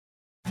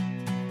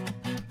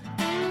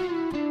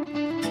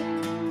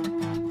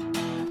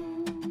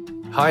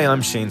Hi,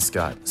 I'm Shane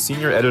Scott,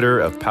 Senior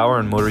Editor of Power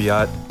and Motor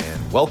Yacht,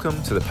 and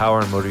welcome to the Power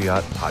and Motor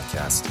Yacht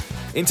Podcast.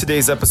 In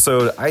today's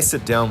episode, I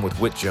sit down with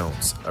Whit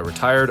Jones, a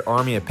retired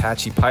Army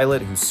Apache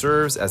pilot who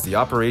serves as the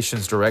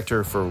Operations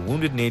Director for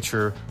Wounded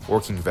Nature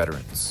Working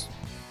Veterans.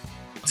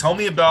 Tell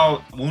me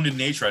about Wounded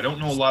Nature. I don't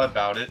know a lot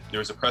about it. There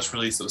was a press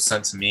release that was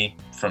sent to me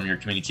from your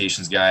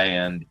communications guy,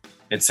 and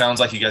it sounds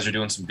like you guys are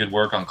doing some good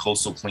work on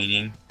coastal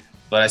cleaning.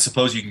 But I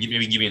suppose you can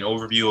maybe give me an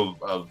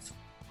overview of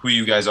who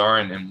you guys are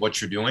and what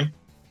you're doing.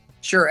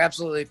 Sure,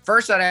 absolutely.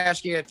 First, I'd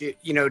ask you if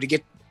to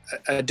get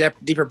a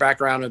deeper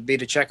background would be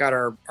to check out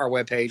our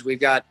webpage.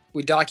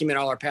 We document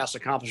all our past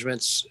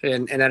accomplishments,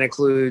 and that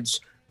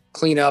includes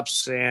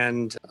cleanups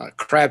and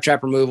crab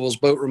trap removals,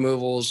 boat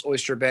removals,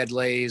 oyster bed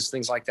lays,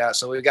 things like that.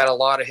 So we've got a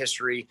lot of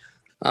history.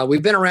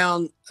 We've been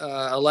around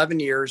 11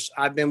 years.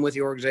 I've been with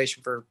the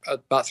organization for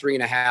about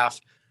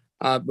 3.5.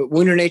 But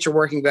Wounded Nature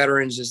Working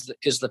Veterans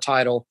is the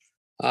title.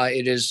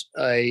 It is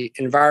a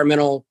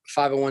environmental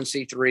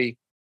 501c3.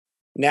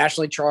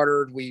 Nationally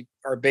chartered. We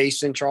are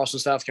based in Charleston,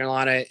 South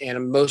Carolina,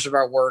 and most of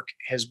our work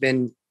has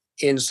been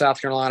in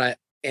South Carolina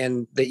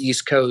and the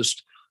East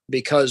Coast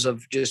because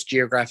of just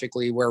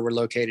geographically where we're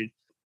located.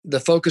 The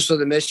focus of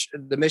the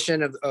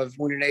mission of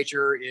Wounded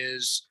Nature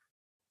is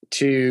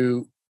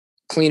to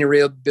clean and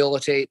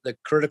rehabilitate the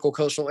critical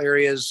coastal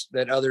areas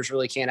that others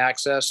really can't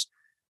access.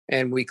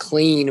 And we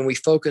clean and we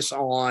focus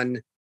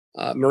on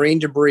marine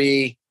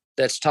debris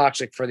that's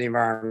toxic for the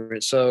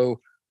environment. So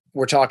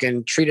we're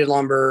talking treated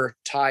lumber,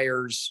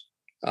 tires,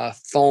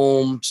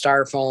 foam,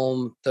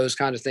 styrofoam, those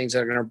kinds of things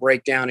that are going to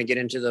break down and get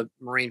into the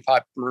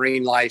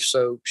marine life,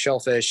 so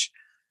shellfish.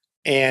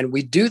 And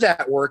we do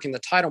that work in the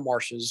tidal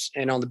marshes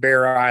and on the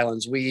Barrier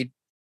Islands. We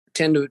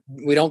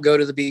don't go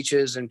to the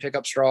beaches and pick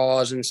up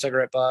straws and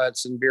cigarette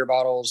butts and beer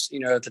bottles,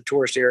 at the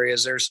tourist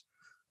areas. There's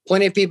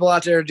plenty of people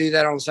out there to do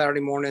that on Saturday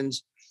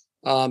mornings.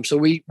 So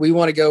we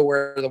want to go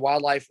where the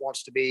wildlife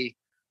wants to be,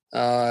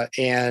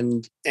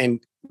 and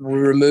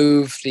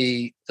remove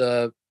the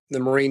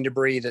marine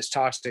debris that's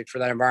toxic for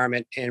that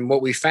environment. And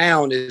what we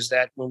found is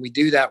that when we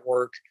do that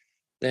work,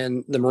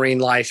 then the marine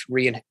life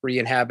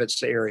re-inhabits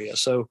the area.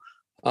 So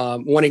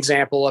one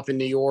example, up in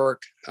New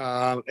York,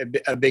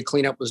 a big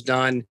cleanup was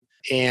done,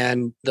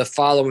 and the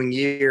following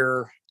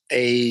year,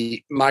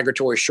 a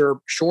migratory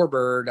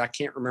shorebird, I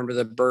can't remember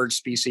the bird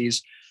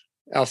species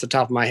off the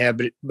top of my head,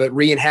 but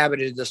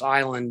re-inhabited this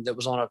island that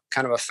was on a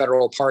kind of a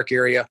federal park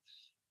area.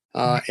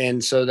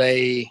 And so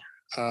they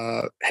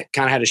kind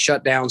of had to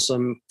shut down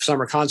some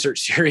summer concert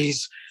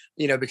series,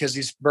 because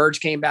these birds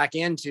came back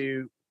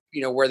into,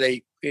 where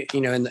they,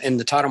 in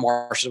the tidal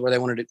marshes where they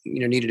wanted to,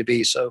 needed to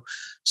be. So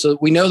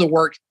we know the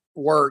work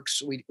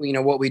works. We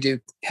what we do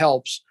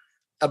helps.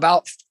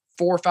 About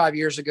 4 or 5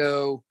 years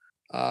ago,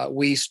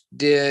 we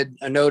did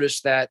a notice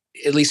that,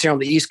 at least here on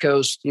the East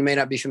Coast, you may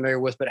not be familiar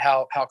with, but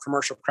how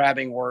commercial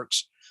crabbing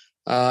works.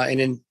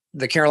 And in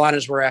the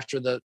Carolinas, we're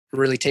after the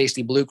really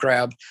tasty blue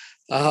crab.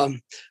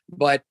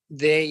 But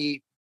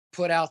they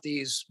put out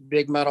these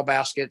big metal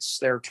baskets.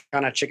 They're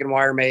kind of chicken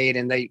wire made,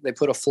 and they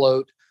put a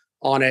float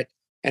on it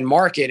and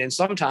mark it. And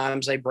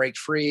sometimes they break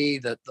free,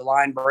 the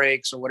line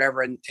breaks or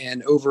whatever.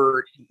 And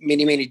over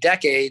many, many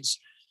decades,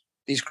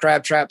 these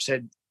crab traps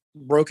had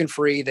broken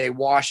free. They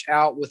wash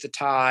out with the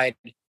tide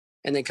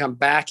and then come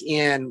back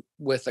in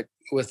with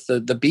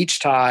the beach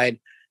tide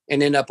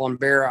and end up on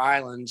Barrier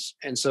Islands.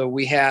 And so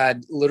we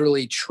had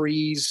literally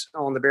trees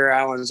on the Barrier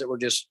Islands that were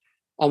just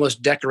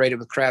almost decorated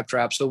with crab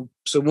traps. So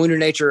Wounded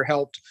Nature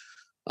helped,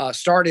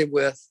 started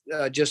with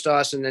just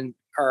us, and then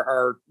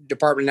our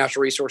Department of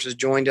Natural Resources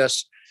joined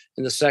us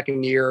in the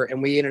second year,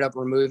 and we ended up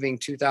removing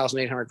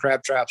 2,800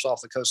 crab traps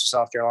off the coast of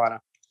South Carolina.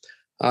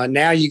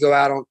 Now you go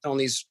out on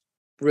these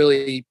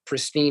really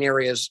pristine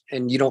areas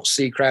and you don't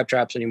see crab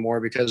traps anymore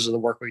because of the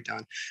work we've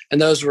done.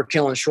 And those were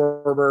killing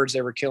shorebirds.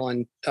 They were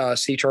killing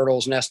sea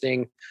turtles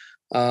nesting.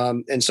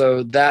 And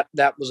so that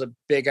was a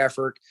big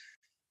effort.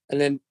 And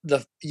then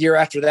the year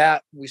after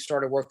that, we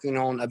started working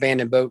on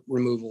abandoned boat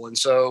removal. And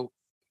so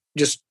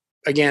just,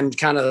 again,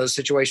 kind of the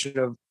situation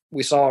of,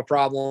 we saw a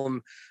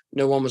problem,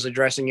 no one was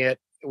addressing it.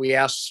 We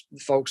asked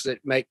folks that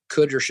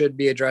could or should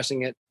be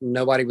addressing it.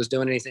 Nobody was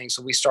doing anything.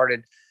 So we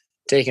started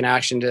taking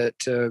action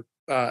to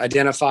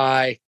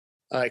identify,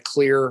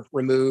 clear,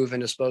 remove,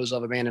 and dispose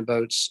of abandoned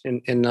boats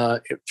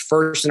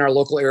first in our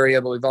local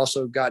area, but we've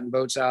also gotten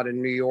boats out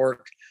in New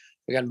York.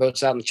 We've gotten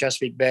boats out in the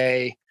Chesapeake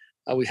Bay.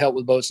 We've helped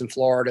with boats in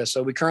Florida.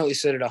 So we currently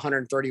sit at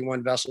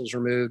 131 vessels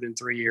removed in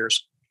 3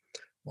 years.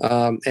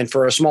 And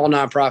for a small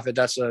nonprofit,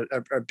 that's a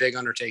big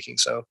undertaking.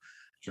 So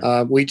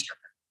sure.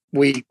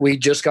 We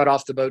just got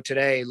off the boat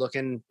today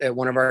looking at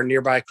one of our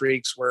nearby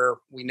creeks where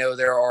we know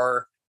there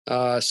are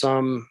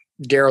some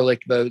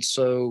derelict boats.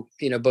 So,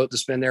 boat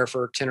that's been there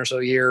for 10 or so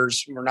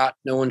years.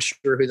 No one's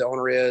sure who the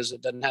owner is.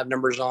 It doesn't have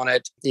numbers on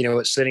it.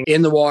 It's sitting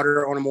in the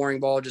water on a mooring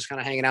ball, just kind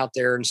of hanging out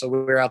there. And so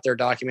we're out there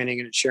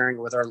documenting and sharing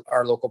it with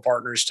our local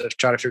partners to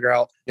try to figure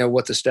out,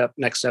 what the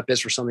next step is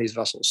for some of these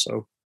vessels.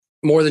 So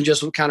more than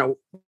just kind of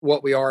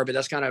what we are, but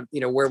that's kind of,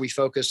 where we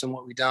focus and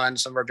what we've done.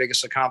 Some of our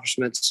biggest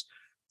accomplishments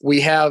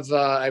We have,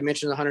 I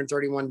mentioned the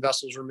 131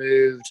 vessels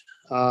removed,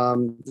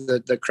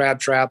 the crab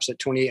traps at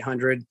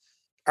 2,800.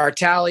 Our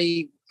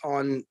tally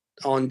on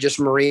just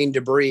marine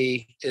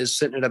debris is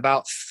sitting at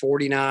about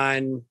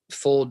 49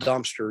 full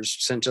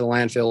dumpsters sent to the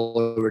landfill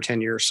over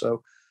 10 years.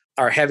 So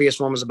our heaviest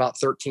one was about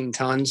 13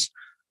 tons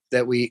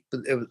it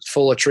was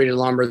full of treated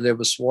lumber that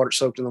was water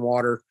soaked in the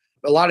water.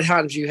 A lot of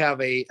times you have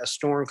a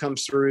storm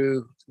comes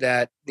through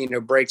that,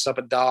 breaks up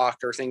a dock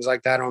or things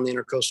like that on the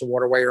intercoastal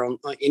waterway or on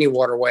any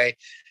waterway.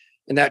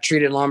 And that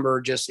treated lumber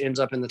just ends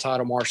up in the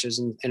tidal marshes,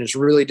 and it's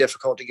really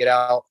difficult to get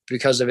out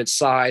because of its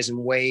size and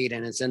weight,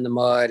 and it's in the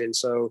mud. And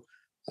so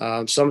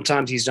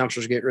sometimes these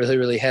dumpsters get really,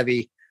 really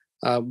heavy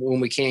when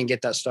we can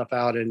get that stuff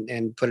out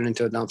and put it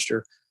into a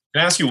dumpster.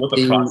 Can I ask you what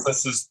the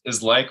process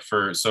is like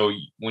so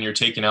when you're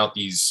taking out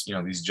these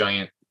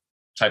giant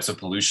types of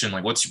pollution,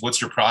 like what's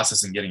your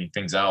process in getting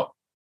things out?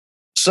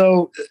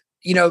 So,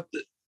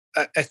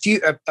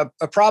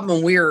 a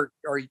problem we are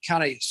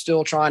kind of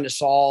still trying to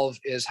solve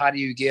is how do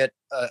you get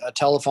a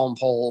telephone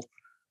pole,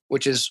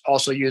 which is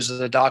also used as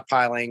a dock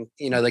piling.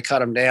 They cut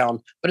them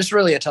down, but it's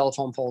really a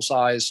telephone pole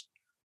size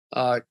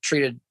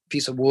treated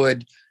piece of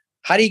wood.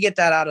 How do you get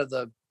that out of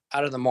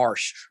the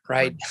marsh,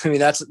 right? I mean,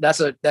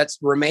 that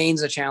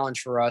remains a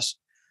challenge for us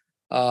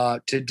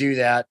to do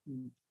that.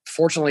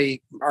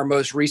 Fortunately, our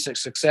most recent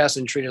success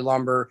in treated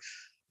lumber,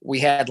 we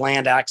had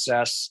land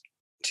access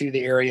to the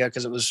area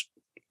because it was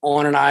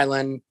on an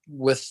island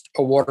with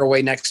a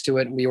waterway next to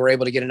it. We were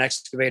able to get an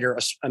excavator,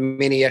 a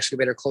mini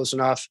excavator close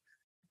enough.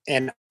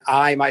 And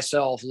I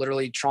myself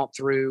literally tromped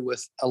through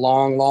with a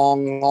long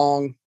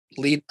line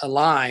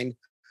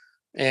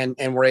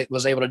and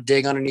was able to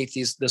dig underneath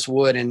this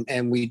wood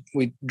and we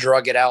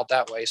drug it out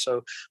that way.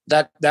 So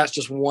that's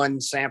just one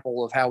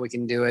sample of how we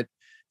can do it.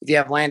 If you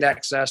have land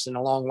access and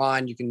a long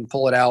line, you can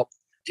pull it out.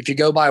 If you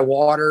go by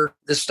water,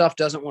 this stuff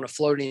doesn't want to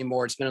float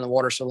anymore. It's been in the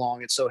water so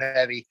long, it's so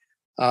heavy.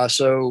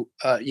 So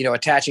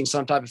attaching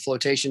some type of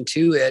flotation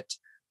to it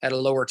at a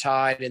lower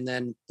tide and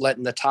then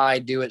letting the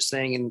tide do its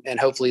thing and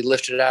hopefully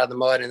lift it out of the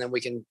mud. And then we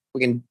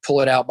can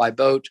pull it out by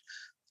boat.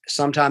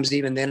 Sometimes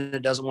even then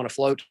it doesn't want to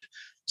float.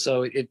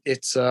 So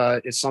it's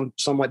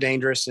somewhat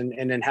dangerous.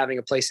 And then having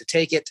a place to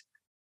take it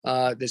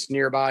that's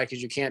nearby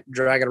because you can't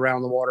drag it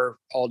around the water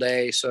all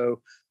day.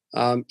 So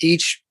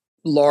each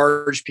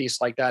large piece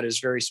like that is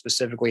very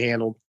specifically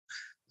handled.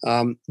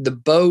 The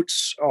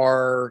boats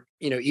are,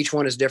 each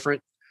one is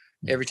different.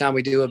 Every time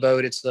we do a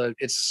boat,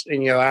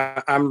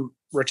 I'm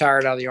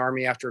retired out of the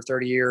Army after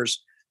 30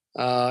 years.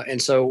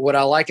 And so what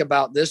I like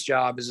about this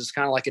job is it's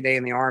kind of like a day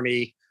in the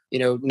Army.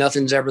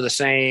 Nothing's ever the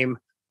same.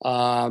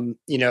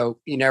 You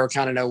never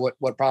kind of know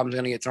what problem's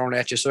going to get thrown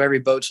at you. So every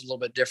boat's a little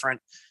bit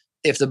different.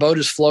 If the boat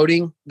is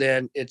floating,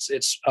 then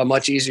it's a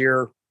much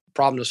easier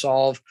problem to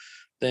solve.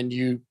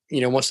 Then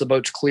once the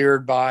boat's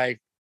cleared by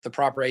the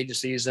proper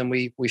agencies, then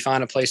we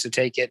find a place to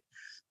take it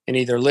and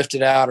either lift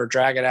it out or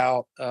drag it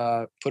out,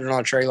 put it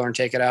on a trailer and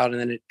take it out. And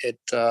then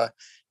it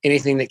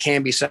anything that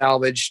can be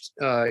salvaged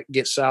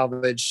gets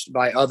salvaged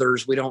by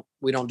others. We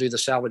don't do the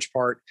salvage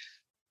part.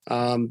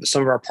 But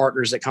some of our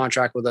partners that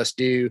contract with us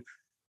do.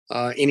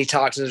 Any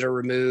toxins are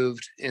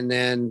removed, and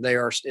then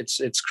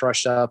it's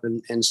crushed up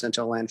and sent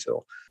to a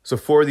landfill. So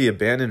for the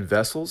abandoned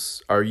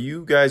vessels, are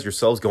you guys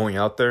yourselves going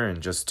out there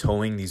and just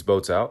towing these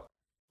boats out?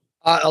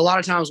 A lot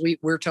of times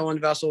we're towing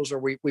vessels, or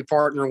we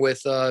partner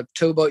with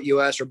Towboat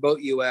US or Boat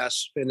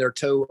US in their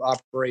tow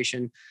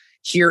operation.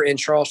 Here in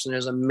Charleston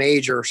is a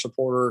major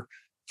supporter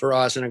for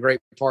us and a great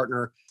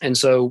partner. And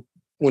so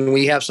when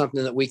we have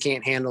something that we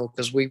can't handle,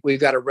 because we've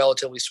got a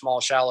relatively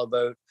small, shallow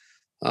boat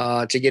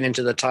to get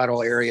into the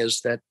tidal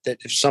areas, that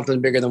if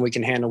something bigger than we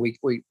can handle,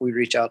 we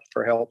reach out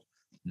for help.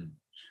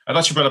 I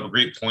thought you brought up a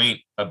great point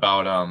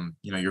about,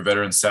 your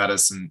veteran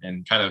status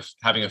and kind of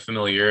having a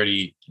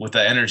familiarity with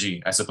the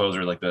energy, I suppose,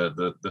 or like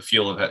the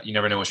feel of it. You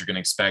never know what you're going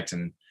to expect.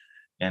 And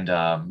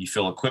you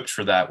feel equipped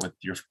for that with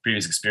your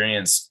previous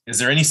experience. Is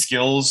there any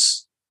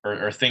skills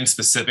or things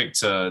specific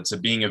to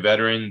being a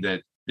veteran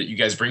that you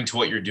guys bring to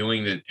what you're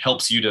doing that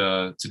helps you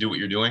to do what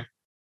you're doing?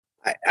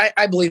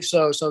 I believe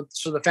so. So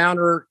the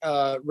founder,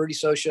 Rudy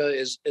Socia,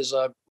 is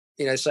a,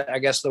 I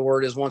guess the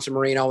word is once a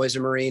Marine, always a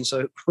Marine.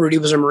 So Rudy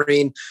was a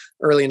Marine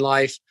early in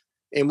life,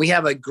 and we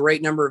have a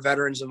great number of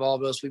veterans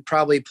involved with us. We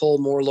probably pull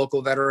more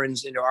local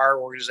veterans into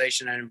our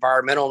organization, an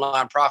environmental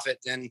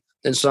nonprofit, than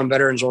some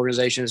veterans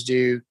organizations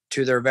do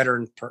to their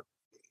veteran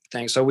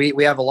thing. So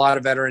we have a lot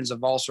of veterans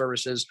of all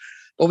services,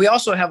 but we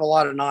also have a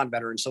lot of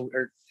non-veterans. So,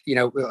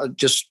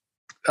 just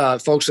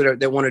folks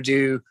that want to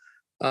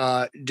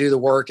do the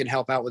work and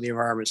help out with the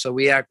environment. So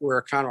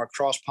we're kind of a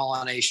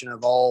cross-pollination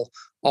of all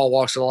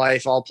walks of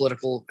life, all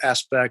political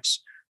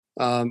aspects,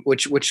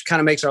 which kind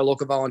of makes our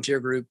local volunteer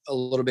group a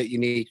little bit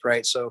unique,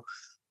 right? So,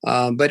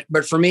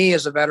 but for me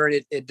as a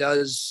veteran, it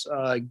does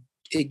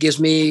it gives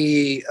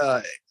me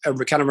a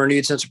kind of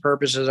renewed sense of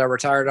purpose. As I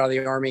retired out of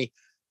the Army,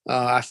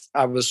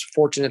 I was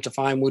fortunate to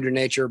find Wounded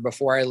Nature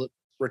before I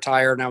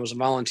retired, and I was a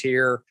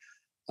volunteer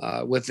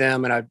with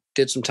them, and I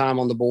did some time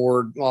on the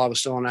board while I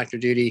was still on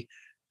active duty.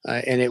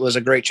 And it was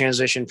a great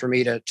transition for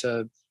me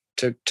to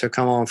to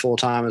come on full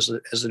time as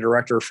the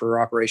director for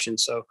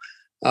operations. So,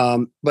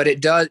 but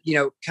it does,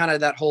 kind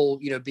of that whole,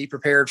 be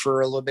prepared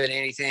for a little bit of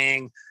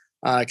anything,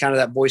 kind of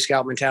that Boy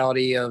Scout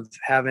mentality of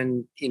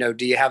having,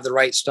 do you have the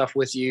right stuff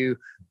with you,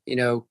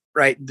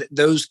 right?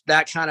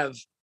 That kind of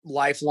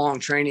lifelong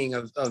training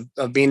of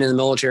being in the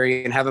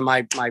military and having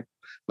my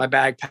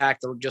bag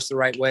packed just the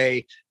right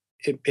way.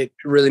 It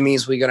really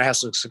means we're going to have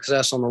some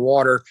success on the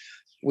water.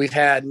 We've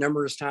had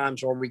numerous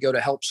times where we go to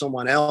help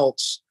someone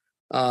else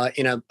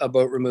in a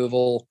boat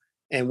removal,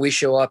 and we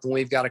show up and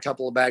we've got a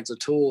couple of bags of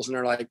tools, and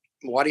they're like,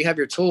 why do you have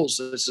your tools?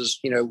 This is,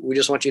 we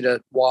just want you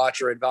to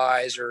watch or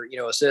advise or,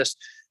 assist.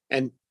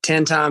 And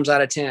 10 times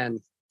out of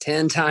 10,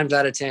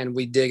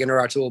 we dig into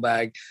our tool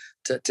bag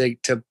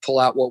to pull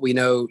out what we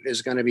know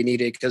is going to be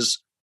needed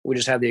because we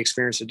just have the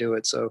experience to do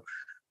it. So,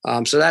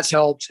 so that's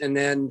helped. And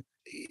then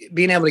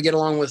being able to get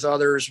along with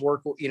others,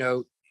 work,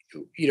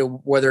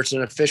 whether it's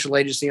an official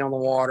agency on the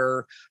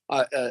water,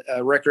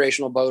 a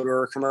recreational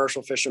boater, a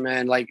commercial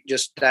fisherman, like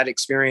just that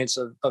experience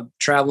of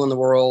traveling the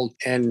world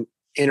and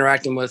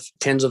interacting with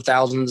tens of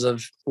thousands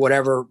of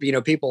whatever,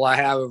 people I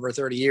have over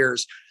 30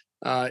 years,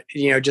 I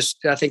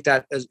think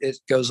that it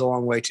goes a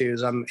long way too,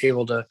 is I'm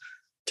able to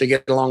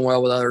get along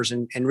well with others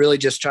and really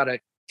just try to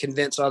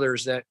convince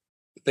others that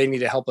they need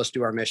to help us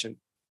do our mission.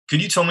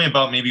 Could you tell me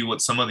about maybe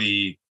what some of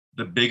the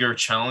bigger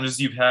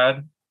challenges you've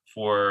had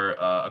for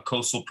a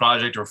coastal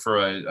project or for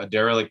a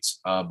derelict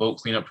boat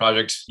cleanup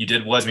project you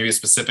did was maybe a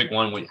specific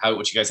one, what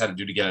you guys had to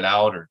do to get it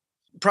out? Or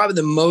probably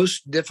the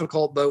most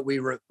difficult boat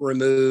we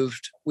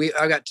removed.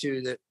 I got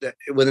two that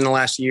within the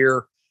last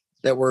year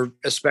that were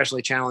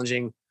especially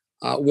challenging.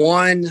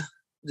 One,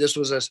 this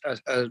was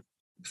a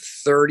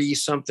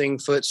 30-something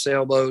foot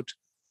sailboat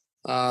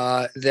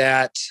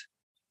that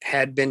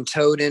had been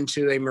towed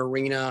into a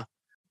marina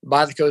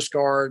by the Coast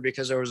Guard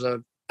because there was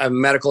a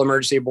medical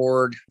emergency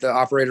aboard. The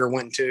operator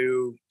went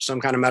to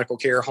some kind of medical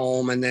care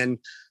home, and then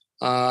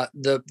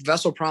the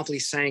vessel promptly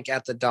sank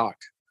at the dock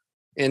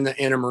in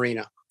a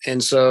marina.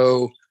 And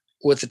so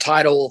with the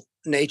tidal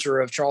nature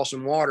of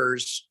Charleston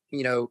waters,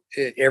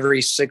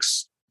 every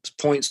 6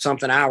 point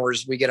something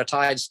hours, we get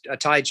a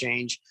tide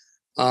change.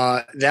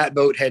 That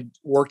boat had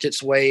worked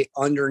its way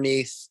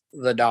underneath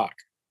the dock.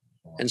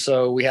 And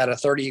so we had a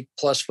 30+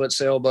 foot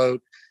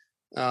sailboat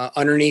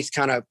underneath,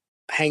 kind of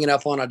hanging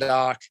up on a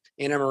dock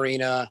in a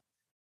marina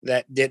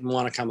that didn't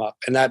want to come up.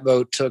 And that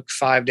boat took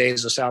 5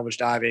 days of salvage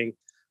diving.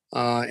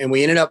 And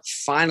we ended up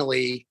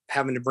finally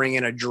having to bring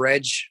in a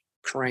dredge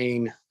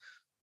crane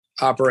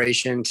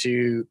operation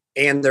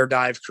and their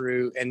dive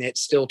crew. And it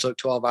still took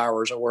 12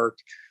 hours of work.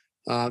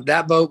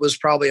 That boat was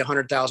probably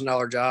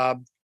 $100,000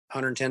 job.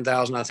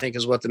 110,000, I think,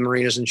 is what the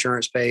marinas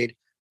insurance paid.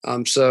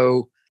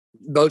 So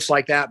boats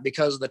like that,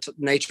 because of the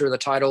nature of the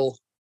tidal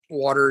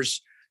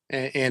waters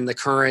and the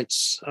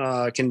currents,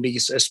 can be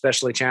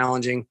especially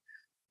challenging.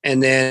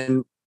 And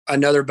then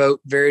another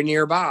boat very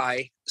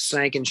nearby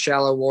sank in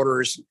shallow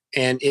waters,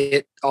 and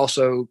it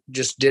also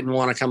just didn't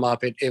want to come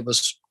up. It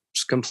was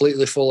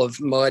completely full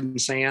of mud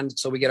and sand.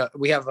 So we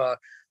have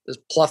this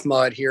pluff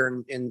mud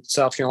here in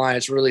South Carolina.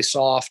 It's really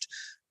soft,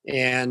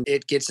 and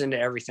it gets into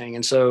everything.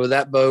 And so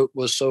that boat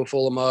was so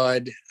full of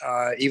mud,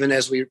 even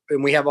as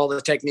we have all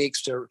the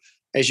techniques to,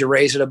 as you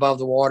raise it above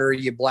the water,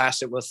 you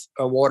blast it with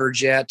a water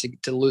jet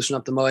to loosen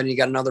up the mud, and you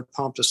got another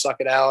pump to suck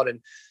it out.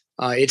 And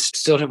it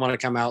still didn't want to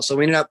come out. So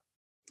we ended up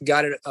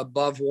got it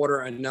above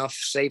water enough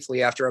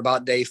safely after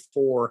about day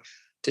 4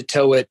 to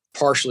tow it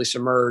partially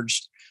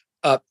submerged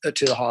up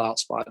to the haul out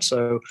spot.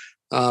 So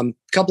a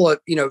couple of,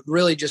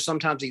 really just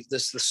sometimes the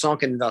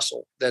sunken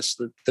vessel, that's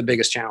the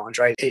biggest challenge,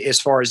 right? As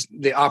far as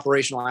the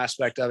operational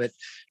aspect of it.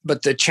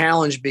 But the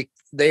challenge,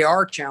 they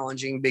are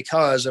challenging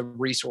because of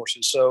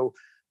resources. So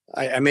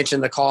I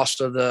mentioned the cost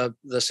of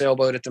the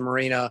sailboat at the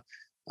marina.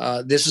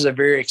 This is a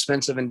very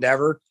expensive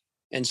endeavor.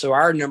 And so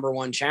our number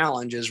one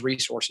challenge is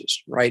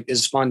resources, right?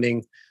 Is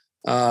funding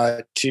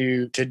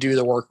to do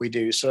the work we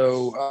do.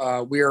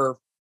 So we are,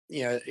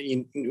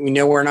 we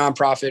know we're a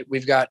nonprofit.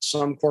 We've got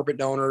some corporate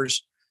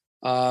donors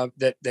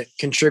that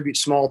contribute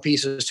small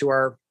pieces to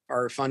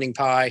our funding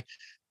pie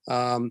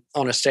on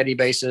a steady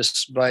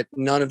basis, but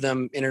none of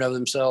them in and of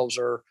themselves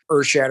are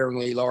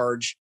earth-shatteringly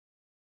large.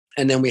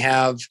 And then we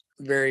have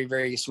very,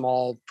 very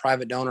small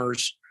private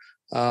donors,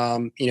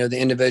 the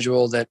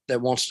individual that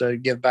wants to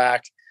give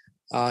back.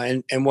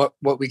 And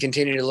what we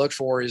continue to look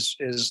for is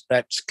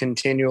that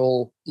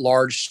continual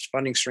large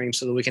funding stream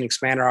so that we can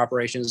expand our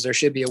operations. There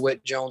should be a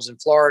Whit Jones in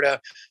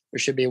Florida. There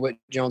should be a Whit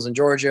Jones in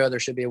Georgia. There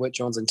should be a Whit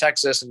Jones in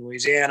Texas and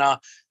Louisiana,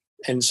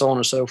 and so on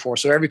and so forth.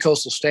 So every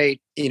coastal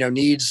state,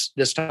 needs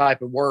this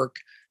type of work.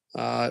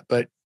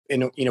 But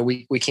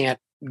we can't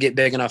get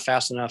big enough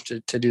fast enough to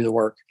do the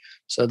work.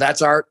 So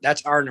that's our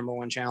number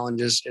one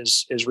challenge is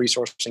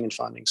resourcing and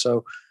funding.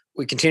 So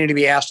we continue to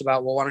be asked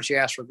about, well, why don't you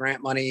ask for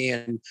grant money?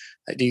 And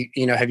have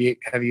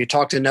you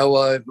talked to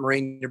NOAA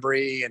Marine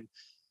Debris? And,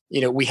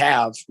 we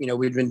have,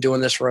 we've been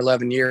doing this for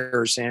 11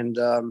 years, and,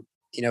 a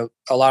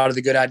lot of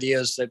the good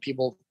ideas that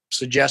people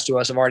suggest to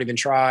us have already been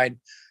tried.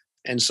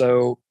 And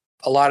so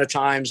a lot of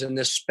times in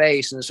this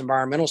space, in this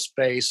environmental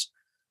space,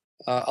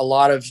 A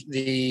lot of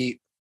the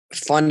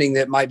funding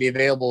that might be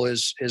available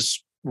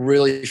is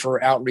really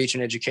for outreach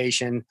and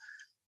education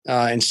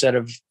instead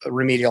of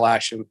remedial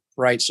action,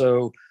 right?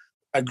 So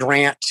a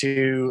grant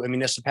to a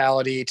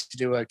municipality to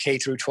do a K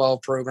through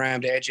 12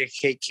 program to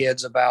educate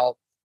kids about,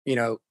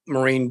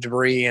 marine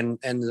debris and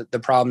the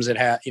problems it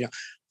had,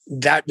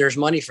 that there's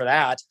money for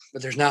that,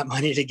 but there's not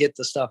money to get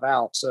the stuff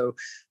out. So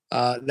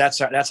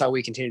that's how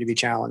we continue to be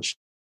challenged.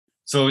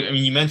 So, I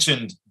mean, you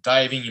mentioned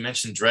diving, you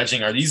mentioned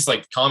dredging. Are these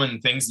like common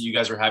things that you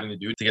guys are having to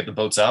do to get the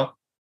boats out?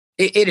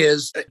 It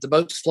is. The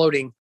boat's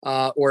floating,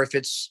 or if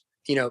it's,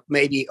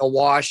 maybe a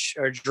wash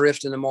or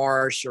drift in the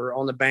marsh or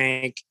on the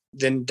bank,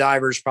 then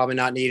divers probably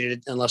not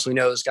needed unless we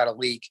know it's got a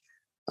leak.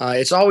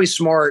 It's always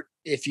smart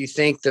if you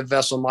think the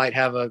vessel might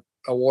have a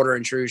water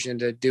intrusion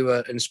to do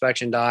an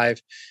inspection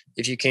dive,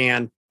 if you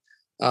can,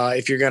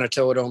 if you're going to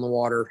tow it on the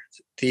water.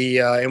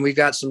 And we've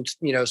got some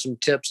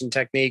tips and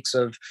techniques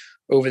of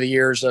over the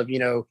years of,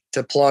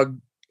 to plug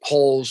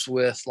holes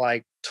with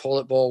like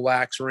toilet bowl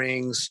wax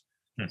rings,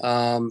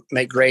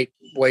 make great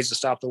ways to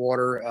stop the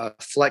water,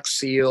 Flex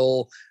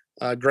Seal,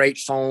 great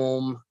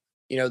foam,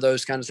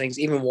 those kinds of things.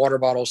 Even water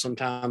bottles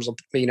sometimes,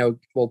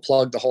 will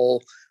plug the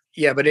hole.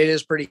 Yeah, but it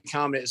is pretty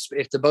common.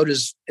 If the boat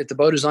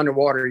is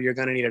underwater, you're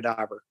going to need a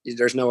diver.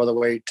 There's no other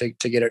way to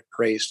get it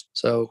raised.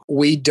 So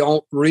we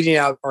don't.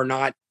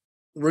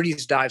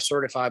 Rudy's dive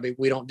certified, but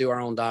we don't do our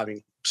own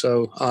diving.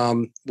 So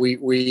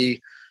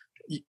we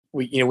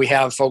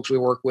have folks we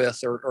work with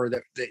or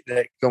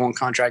that go on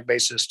contract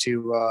basis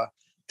to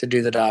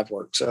do the dive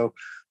work. So,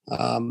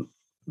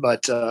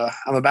 but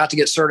I'm about to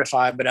get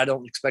certified, but I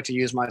don't expect to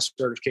use my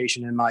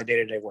certification in my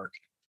day-to-day work.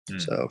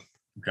 So,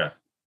 okay,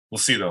 we'll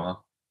see though, huh?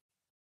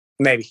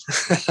 Maybe.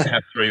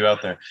 Throw you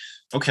out there.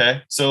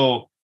 Okay,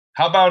 so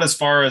how about as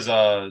far as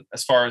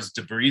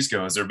debris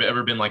goes? Has there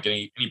ever been like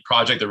any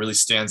project that really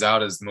stands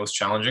out as the most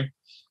challenging?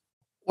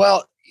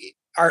 Well,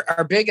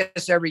 our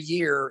biggest every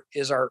year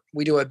is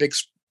we do a big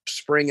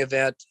spring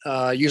event,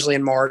 usually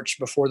in March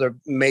before the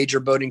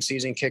major boating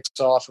season kicks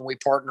off, and we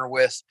partner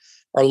with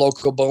our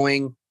local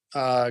Boeing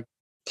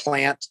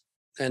plant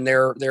and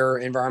their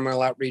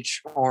environmental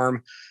outreach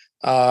arm.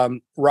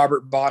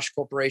 Robert Bosch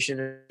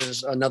Corporation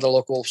is another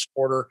local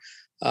supporter,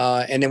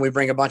 and then we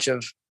bring a bunch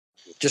of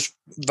just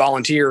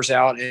volunteers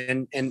out.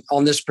 And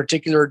on this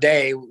particular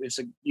day, it's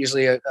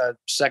usually a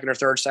second or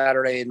third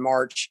Saturday in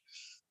March,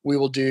 we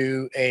will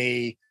do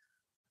a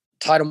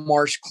tidal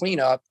marsh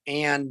cleanup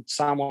and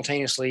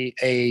simultaneously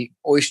a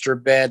oyster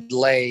bed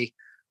lay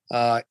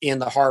in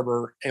the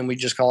harbor, and we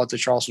just call it the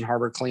Charleston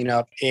Harbor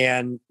Cleanup.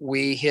 And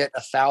we hit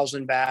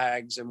 1,000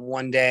 bags in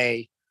one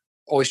day,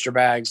 oyster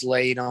bags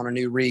laid on a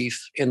new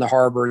reef in the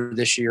harbor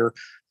this year.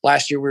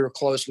 Last year we were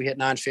close; we hit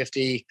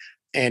 950,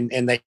 and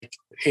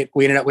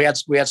we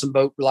had some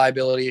boat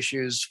reliability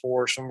issues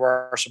for some of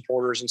our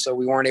supporters, and so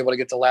we weren't able to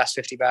get the last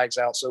 50 bags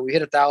out. So we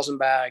hit 1,000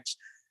 bags.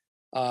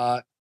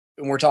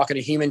 And we're talking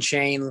a human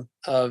chain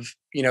of,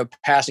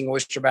 passing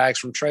oyster bags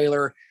from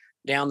trailer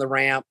down the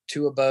ramp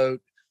to a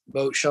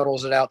boat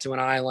shuttles it out to an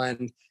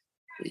island.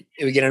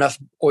 We get enough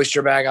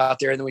oyster bag out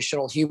there, and then we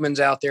shuttle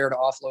humans out there to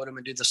offload them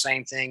and do the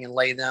same thing and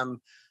lay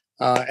them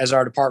as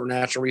our Department of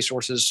Natural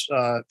Resources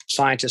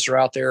scientists are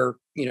out there,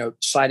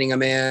 sighting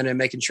them in and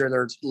making sure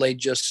they're laid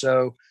just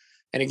so.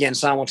 And again,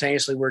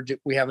 simultaneously,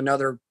 we have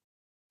another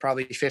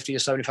probably 50 to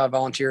 75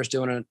 volunteers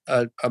doing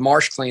a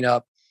marsh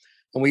cleanup,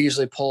 and we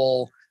usually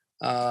pull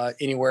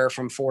anywhere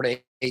from 4 to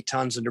 8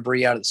 tons of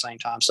debris out at the same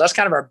time. So that's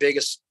kind of our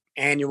biggest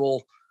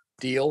annual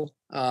deal.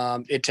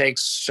 It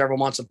takes several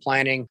months of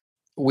planning.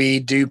 We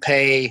do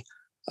pay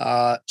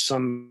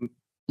some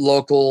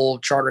local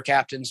charter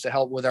captains to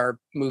help with our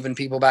moving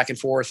people back and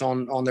forth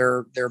on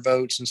their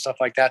boats and stuff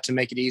like that to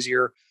make it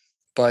easier.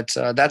 But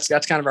that's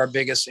kind of our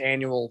biggest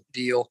annual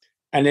deal.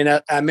 And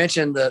then I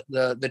mentioned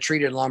the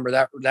treated lumber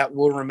that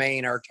will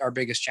remain our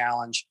biggest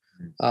challenge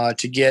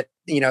to get.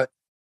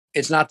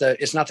 It's not the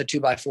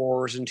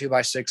 2x4s and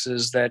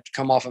 2x6s that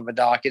come off of a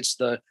dock. It's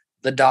the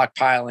dock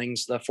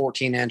pilings, the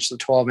 14-inch, the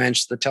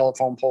 12-inch, the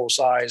telephone pole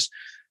size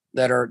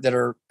that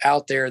are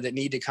out there that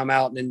need to come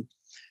out. And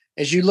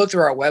as you look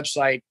through our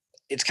website,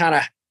 it's kind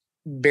of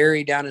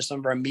buried down in some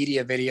of our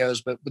media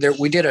videos. But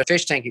we did a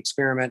fish tank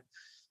experiment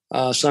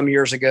some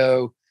years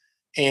ago,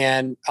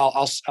 and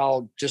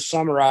I'll just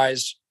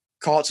summarize: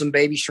 caught some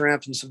baby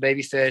shrimp and some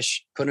baby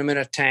fish, put them in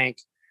a tank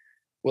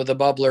with a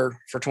bubbler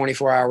for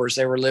 24 hours.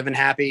 They were living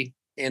happy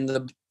in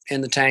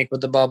the tank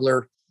with the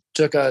bubbler.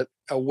 Took a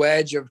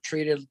wedge of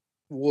treated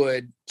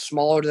wood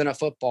smaller than a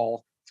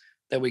football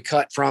that we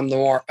cut from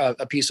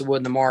a piece of wood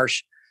in the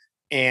marsh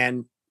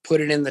and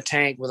put it in the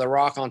tank with a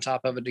rock on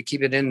top of it to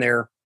keep it in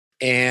there.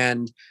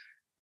 And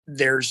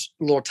there's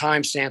little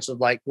time stamps of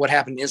like what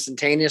happened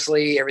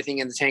instantaneously. Everything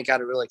in the tank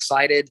got really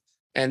excited.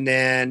 And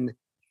then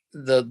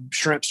the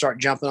shrimp start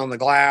jumping on the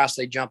glass.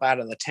 They jump out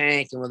of the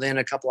tank, and within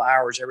a couple of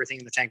hours, everything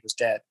in the tank was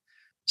dead.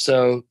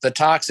 So the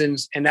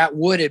toxins and that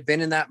wood had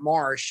been in that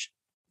marsh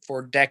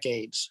for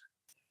decades,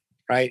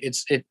 right?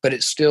 But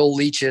it still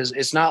leaches.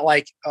 It's not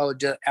like,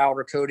 just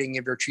outer coating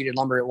of your treated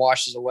lumber, it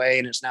washes away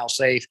and it's now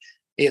safe.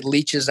 it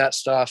leaches that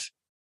stuff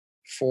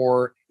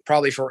for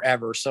probably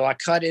forever. So I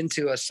cut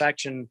into a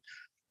section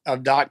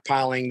of dock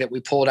piling that we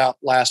pulled out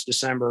last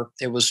December.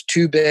 It was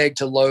too big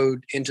to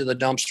load into the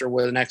dumpster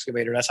with an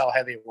excavator. That's how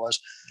heavy it was.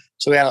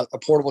 So we had a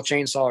portable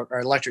chainsaw or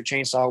electric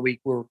chainsaw. We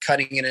were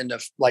cutting it into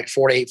like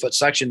 4 to 8 foot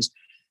sections.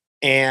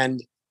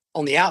 And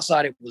on the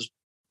outside, it was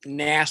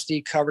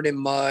nasty, covered in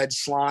mud,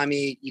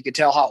 slimy. You could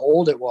tell how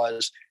old it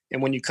was.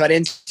 And when you cut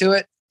into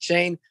it,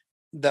 Shane,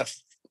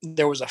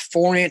 there was a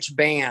 4-inch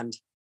band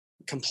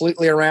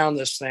completely around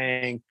this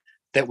thing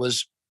that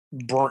was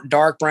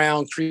dark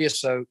brown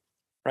creosote,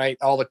 right?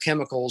 All the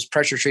chemicals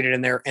pressure treated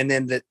in there. And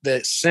then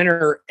the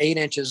center 8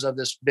 inches of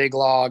this big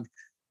log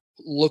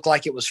looked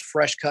like it was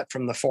fresh cut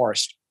from the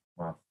forest.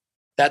 Wow.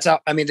 That's how,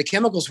 I mean, the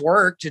chemicals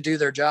work to do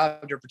their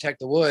job to protect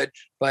the wood,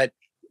 but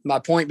my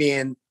point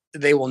being,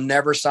 they will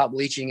never stop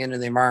leaching into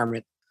the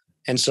environment.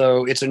 And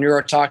so it's a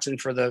neurotoxin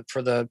for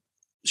the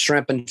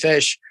shrimp and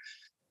fish.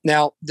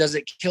 Now, does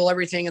it kill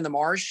everything in the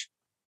marsh?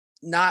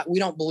 We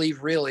don't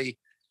believe really.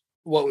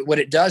 What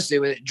it does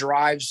do, it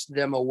drives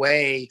them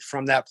away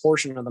from that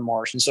portion of the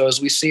marsh. And so as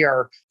we see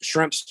our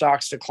shrimp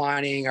stocks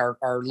declining,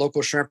 our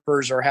local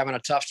shrimpers are having a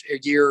tough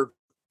year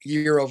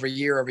over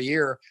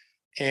year.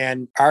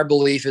 And our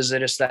belief is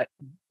that it's that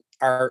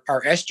our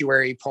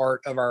estuary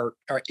part of our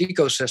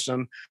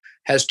ecosystem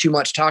has too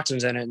much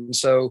toxins in it. And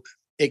so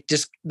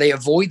they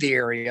avoid the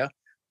area,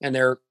 and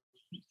they're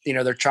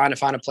trying to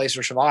find a place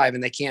to survive,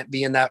 and they can't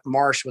be in that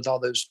marsh with all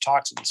those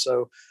toxins.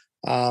 So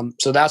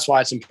that's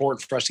why it's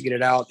important for us to get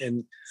it out.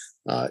 And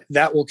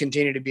that will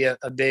continue to be a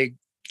big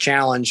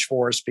challenge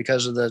for us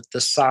because of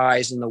the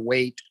size and the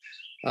weight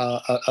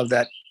of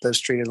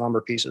those treated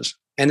lumber pieces.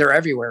 And they're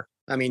everywhere.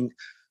 I mean,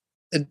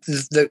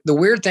 the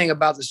weird thing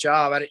about this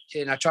job,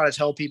 and I try to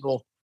tell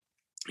people,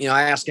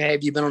 I ask, hey,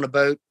 have you been on a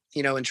boat,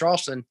 in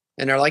Charleston?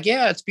 And they're like,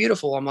 yeah, it's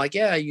beautiful. I'm like,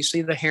 yeah, you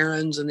see the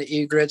herons and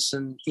the egrets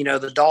and,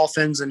 the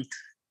dolphins. And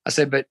I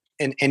said, but,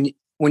 and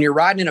when you're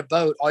riding in a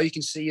boat, all you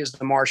can see is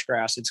the marsh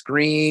grass. It's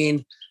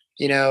green,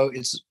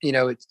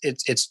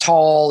 it's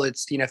tall.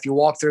 It's, if you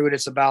walk through it,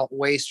 it's about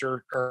waist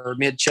or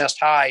mid chest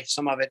high.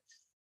 Some of it,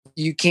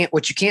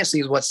 what you can't see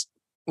is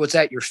what's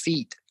at your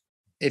feet.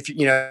 If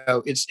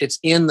it's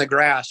in the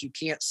grass, you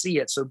can't see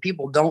it. So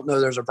people don't know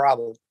there's a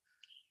problem.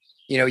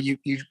 You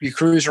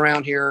cruise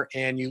around here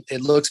and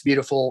it looks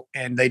beautiful,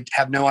 and they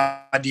have no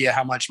idea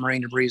how much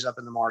marine debris is up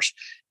in the marsh.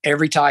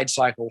 Every tide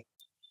cycle,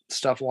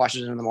 stuff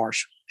washes in the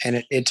marsh,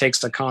 and it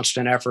takes a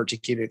constant effort to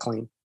keep it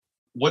clean.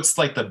 What's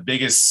like the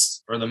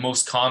biggest or the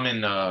most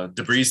common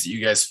debris that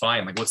you guys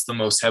find? Like, what's the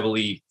most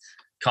heavily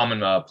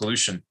common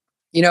pollution?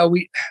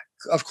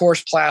 Of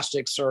course,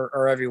 plastics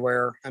are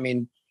everywhere. I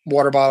mean,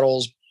 water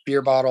bottles,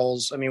 beer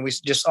bottles. I mean, we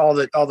just all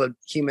the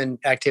human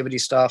activity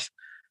stuff.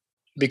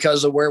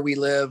 Because of where we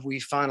live, we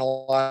find a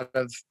lot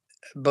of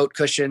boat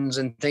cushions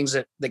and things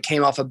that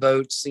came off of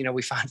boats.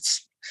 We find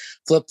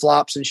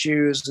flip-flops and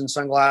shoes and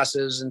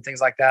sunglasses and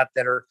things like that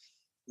are,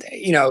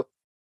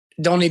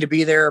 don't need to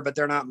be there, but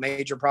they're not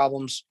major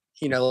problems.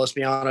 Let's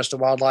be honest, to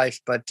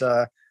wildlife. But,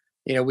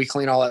 we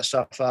clean all that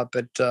stuff up.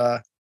 But,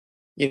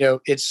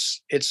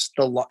 it's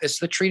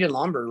the treated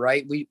lumber,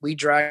 right? We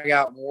drag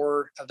out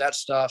more of that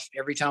stuff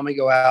every time we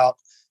go out,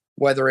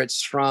 whether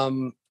it's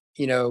from,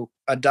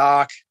 a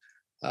dock,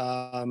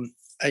 a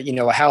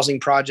housing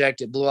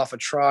project, it blew off a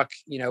truck,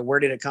 where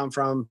did it come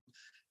from?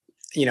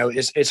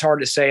 It's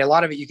hard to say. A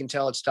lot of it, you can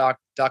tell it's dock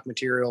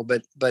material,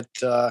 but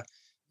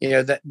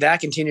that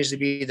continues to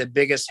be the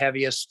biggest,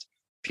 heaviest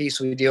piece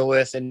we deal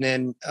with. And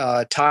then,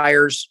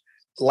 tires.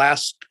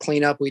 Last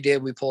cleanup we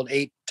did, we pulled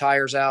 8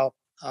 tires out,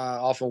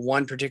 off of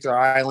one particular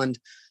island,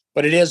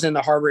 but it is in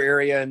the harbor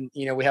area. And,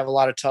 we have a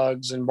lot of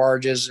tugs and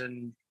barges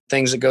and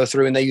things that go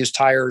through, and they use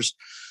tires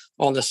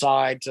on the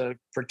side to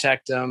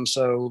protect them.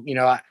 So,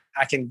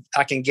 I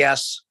can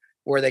guess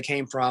where they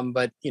came from,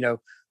 but,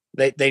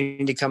 they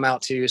need to come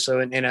out too. So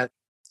in a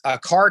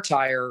car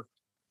tire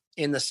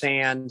in the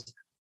sand,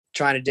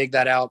 trying to dig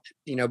that out,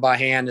 by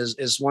hand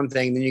is one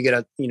thing. Then you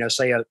get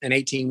say an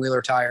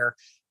 18-wheeler tire,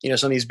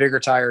 some of these bigger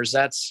tires,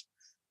 that's,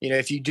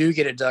 if you do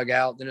get it dug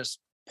out, then it's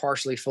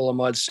partially full of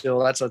mud still.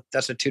 That's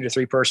a 2 to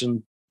 3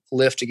 person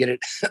lift to get it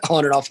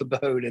on and off a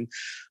boat.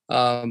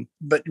 And,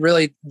 but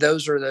really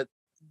those are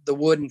the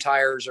wooden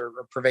tires are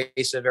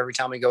pervasive every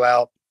time we go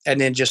out.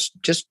 And then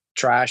just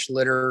trash,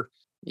 litter.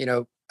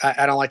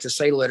 I don't like to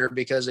say litter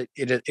because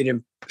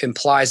it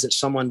implies that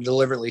someone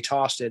deliberately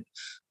tossed it,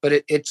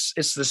 but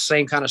it's the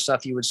same kind of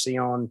stuff you would see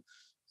on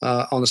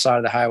the side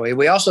of the highway.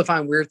 We also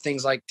find weird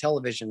things like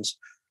televisions.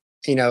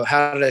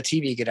 How did a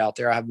TV get out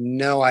there? I have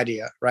no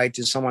idea. Right?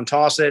 Did someone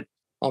toss it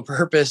on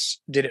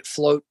purpose? Did it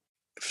float?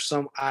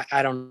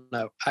 I don't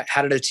know.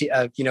 How did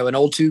an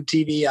old tube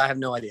TV? I have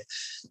no idea.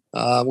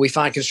 We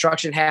find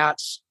construction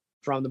hats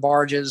from the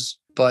barges,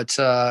 but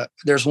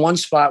there's one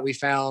spot we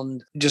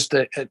found just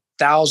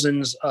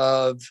thousands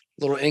of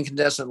little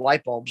incandescent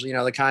light bulbs,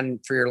 the kind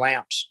for your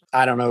lamps.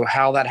 I don't know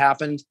how that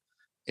happened.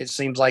 It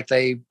seems like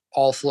they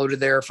all floated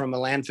there from a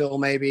landfill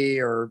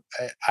maybe, or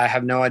I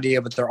have no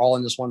idea, but they're all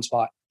in this one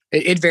spot.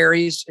 It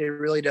varies. It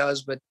really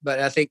does. But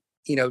I think,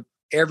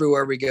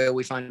 everywhere we go,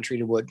 we find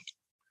treated wood.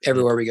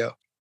 Everywhere we go.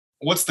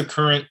 What's the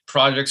current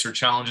projects or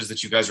challenges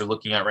that you guys are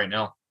looking at right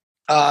now?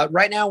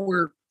 Right now,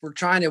 we're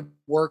trying to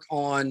work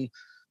on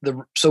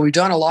so we've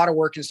done a lot of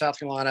work in South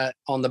Carolina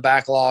on the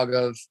backlog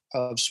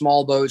of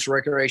small boats,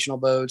 recreational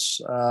boats,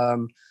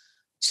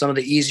 some of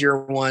the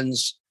easier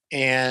ones,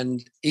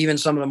 and even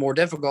some of the more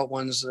difficult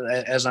ones.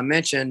 As I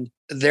mentioned,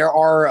 there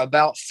are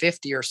about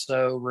 50 or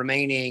so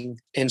remaining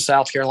in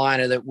South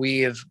Carolina that we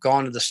have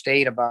gone to the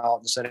state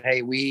about and said,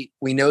 hey, we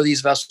know these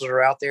vessels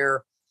are out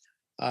there.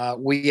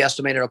 We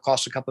estimate it'll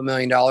cost a couple $1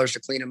 million to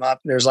clean them up.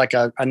 There's like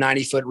a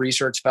 90-foot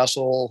research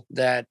vessel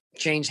that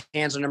changed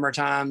hands a number of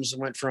times,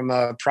 went from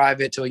a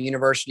private to a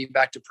university,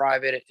 back to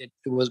private. It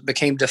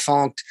became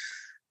defunct,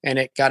 and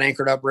it got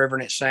anchored upriver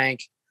and it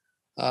sank.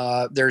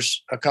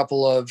 There's a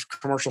couple of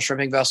commercial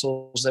shrimping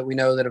vessels that we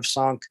know that have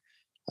sunk.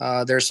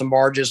 There's some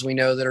barges we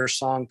know that are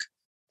sunk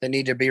that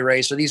need to be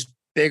raised. So these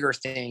bigger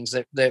things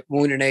that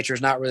Wounded Nature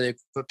is not really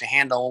equipped to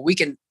handle. We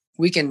can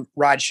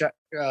ride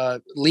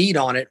lead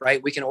on it,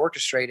 right? We can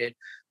orchestrate it,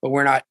 but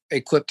we're not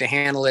equipped to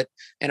handle it.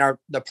 And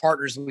the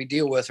partners that we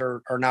deal with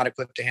are not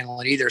equipped to handle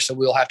it either. So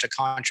we'll have to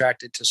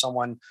contract it to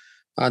someone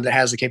that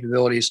has the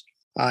capabilities.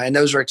 And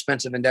those are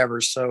expensive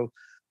endeavors. So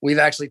we've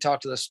actually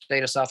talked to the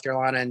state of South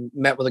Carolina and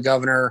met with the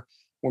governor.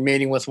 We're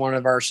meeting with one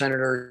of our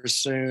senators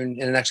soon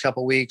in the next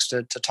couple of weeks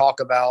to talk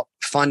about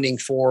funding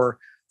for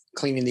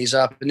cleaning these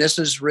up. And this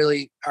is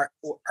really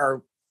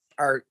our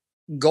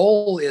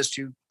goal is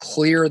to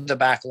clear the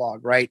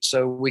backlog, right?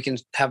 So we can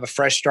have a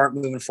fresh start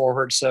moving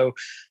forward. So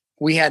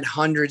we had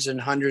hundreds and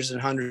hundreds and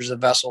hundreds of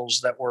vessels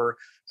that were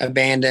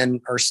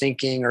abandoned or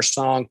sinking or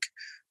sunk.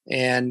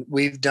 And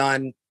we've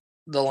done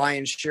the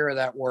lion's share of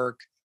that work.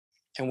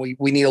 And we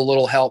need a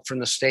little help from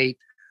the state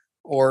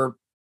or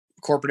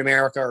corporate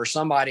America or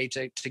somebody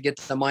to get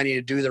the money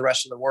to do the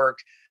rest of the work.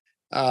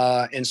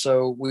 And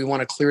so we want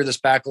to clear this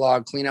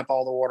backlog, clean up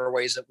all the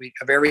waterways of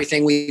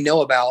everything we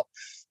know about.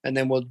 And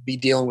then we'll be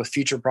dealing with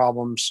future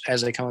problems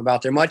as they come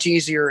about. They're much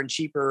easier and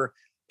cheaper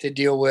to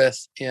deal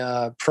with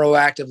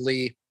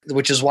proactively,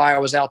 which is why I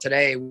was out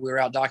today. We were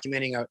out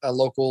documenting a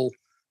local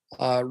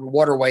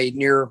waterway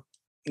near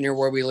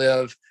where we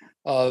live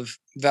of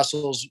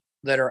vessels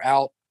that are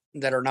out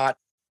that are not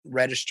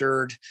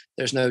registered.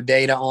 There's no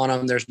data on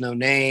them. There's no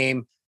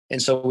name.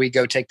 And so we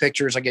go take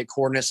pictures. I get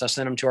coordinates. I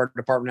send them to our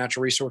Department of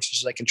Natural Resources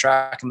so they can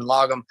track them and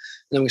log them. And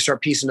then we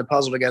start piecing the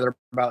puzzle together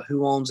about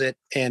who owns it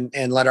and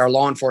let our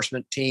law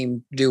enforcement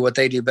team do what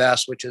they do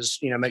best, which is,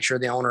 make sure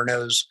the owner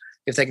knows,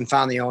 if they can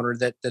find the owner,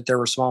 that they're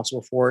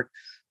responsible for it.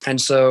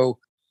 And so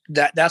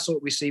that's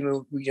what we see.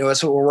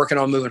 That's what we're working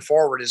on moving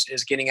forward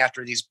is getting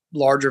after these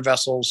larger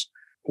vessels.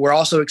 We're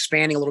also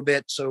expanding a little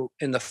bit. So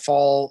in the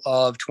fall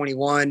of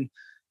 21,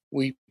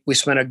 we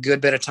spent a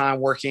good bit of time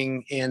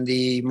working in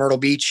the Myrtle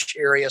Beach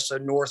area, so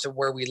north of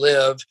where we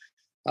live,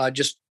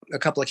 just a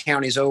couple of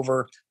counties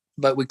over.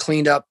 But we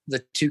cleaned up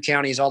the 2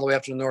 counties all the way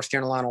up to the North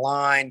Carolina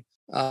line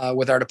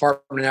with our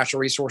Department of Natural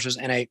Resources.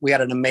 And we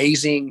had an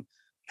amazing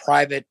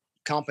private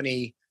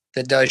company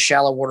that does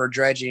shallow water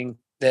dredging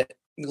that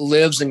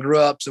lives and grew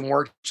up and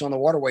works on the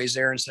waterways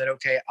there and said,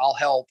 okay, I'll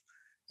help.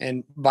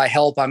 And by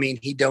help, I mean,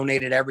 he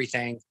donated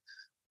everything: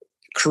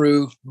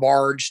 crew,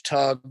 barge,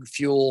 tug,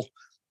 fuel.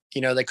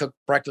 They cooked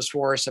breakfast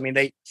for us. I mean,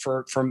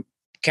 from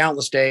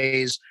countless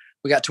days,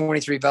 we got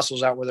 23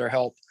 vessels out with their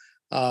help.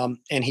 And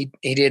he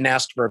didn't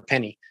ask for a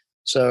penny.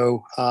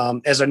 So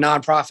as a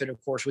nonprofit,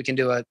 of course, we can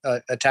do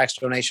a tax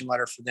donation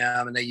letter for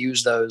them, and they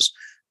use those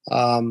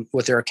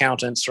with their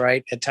accountants,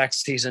 right, at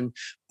tax season.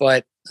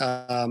 But,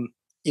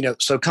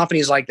 so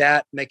companies like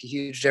that make a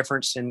huge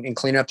difference in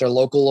cleaning up their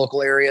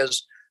local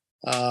areas.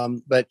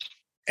 But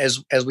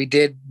as we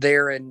did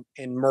there in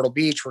Myrtle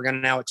Beach, we're going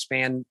to now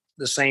expand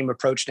the same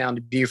approach down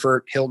to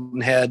Beaufort,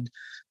 Hilton Head,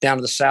 down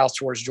to the south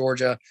towards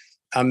Georgia.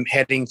 I'm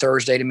heading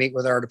Thursday to meet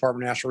with our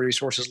Department of Natural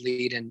Resources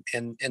lead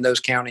in those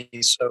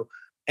counties.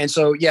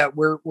 So yeah,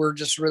 we're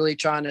just really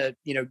trying to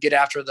get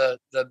after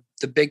the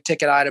big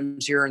ticket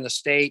items here in the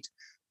state,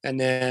 and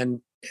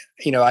then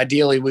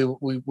ideally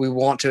we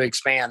want to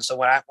expand. So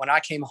when I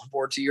came on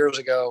board 2 years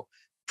ago,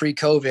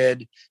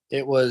 pre-COVID,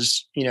 it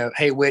was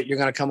hey Whit, you're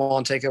going to come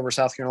on, take over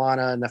South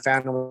Carolina, and the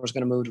family was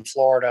going to move to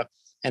Florida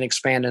and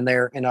expand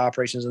into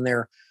operations in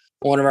there.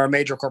 One of our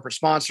major corporate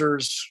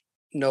sponsors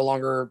no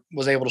longer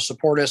was able to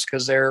support us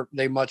because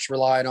they much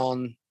relied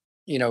on,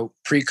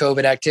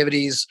 pre-COVID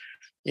activities.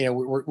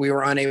 We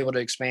were unable to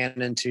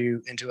expand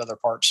into other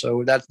parts.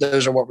 So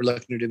those are what we're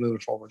looking to do moving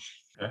forward.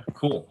 Okay,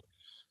 cool.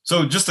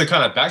 So just to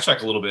kind of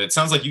backtrack a little bit, it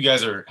sounds like you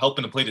guys are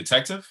helping to play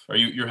detective. Are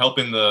you're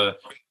helping the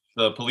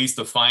police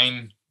to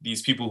find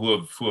these people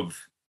who have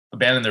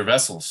abandoned their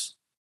vessels?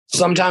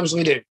 Sometimes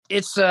we do.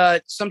 It's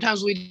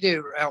sometimes we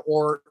do,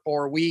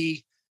 or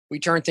we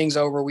turn things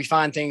over. We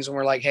find things and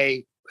we're like,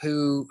 hey,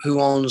 who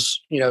owns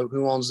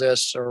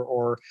this,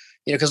 or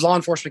because law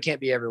enforcement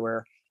can't be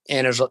everywhere,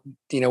 and there's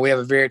we have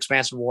a very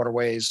expansive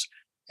waterways,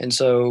 and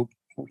so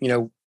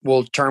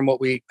we'll turn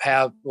what we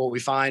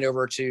find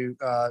over to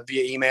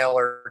via email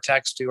or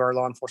text to our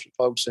law enforcement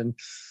folks, and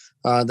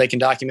they can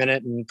document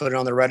it and put it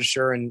on the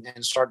register and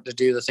start to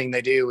do the thing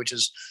they do, which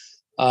is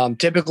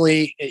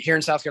typically here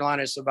in South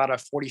Carolina, it's about a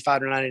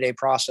 45 to 90-day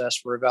process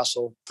for a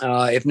vessel.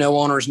 If no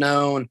owner is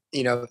known,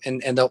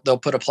 and they'll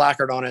put a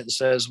placard on it that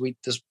says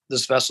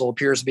this vessel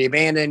appears to be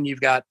abandoned.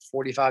 You've got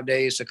 45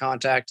 days to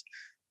contact,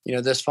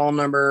 this phone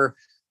number.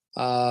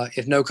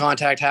 If no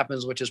contact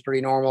happens, which is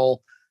pretty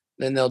normal,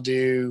 then they'll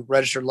do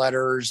registered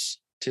letters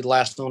to the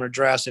last known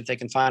address. If they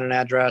can find an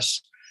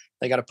address,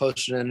 they got to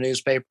post it in a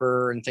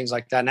newspaper and things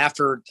like that. And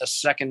after a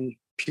second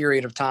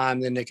period of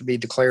time, then it can be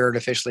declared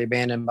officially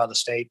abandoned by the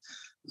state.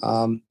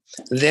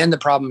 Then the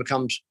problem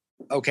becomes,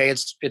 okay,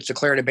 it's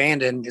declared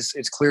abandoned.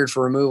 It's cleared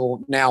for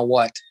removal. Now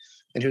what?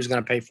 And who's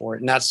going to pay for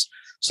it? And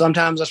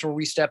sometimes that's where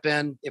we step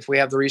in if we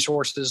have the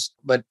resources,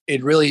 but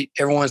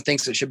everyone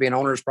thinks it should be an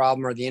owner's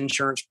problem or the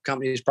insurance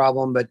company's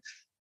problem. But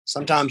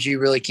sometimes you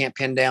really can't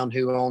pin down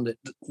who owned it.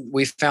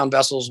 We've found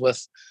vessels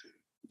with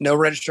no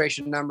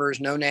registration numbers,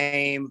 no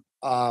name,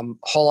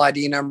 hull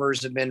ID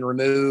numbers have been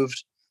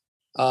removed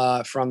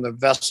from the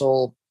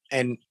vessel,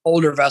 and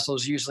older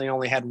vessels usually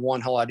only had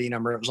one hull ID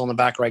number. It was on the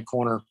back right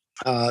corner.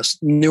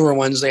 Newer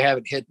ones, they have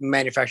it hit,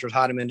 manufacturers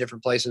hide them in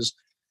different places.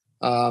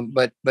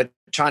 But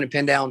trying to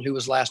pin down who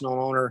was last known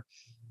owner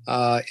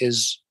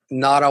is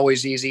not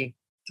always easy.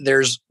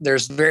 There's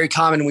very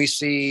common, we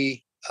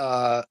see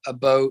a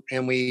boat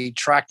and we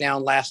track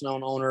down last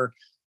known owner,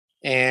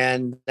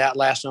 and that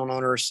last known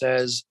owner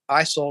says,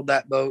 I sold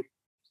that boat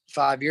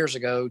 5 years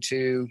ago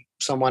to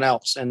someone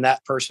else, and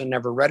that person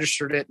never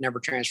registered it, never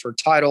transferred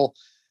title.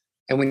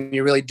 And when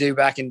you really do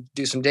back and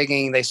do some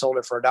digging, they sold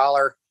it for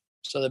 $1.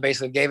 So they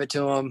basically gave it to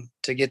them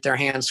to get their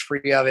hands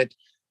free of it.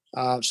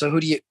 So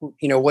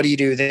what do you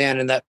do then?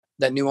 And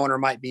that new owner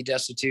might be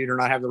destitute or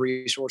not have the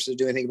resources to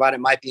do anything about it,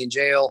 might be in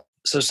jail.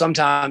 So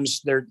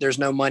sometimes there's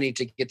no money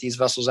to get these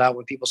vessels out.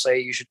 When people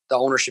say the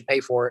owner should pay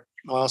for it,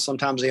 well,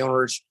 sometimes the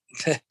owners,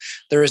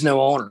 there is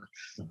no owner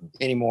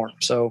anymore.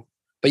 So,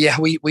 but yeah,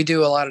 we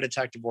do a lot of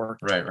detective work.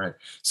 Right.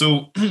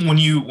 So when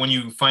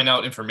you find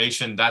out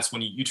information, that's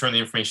when you turn the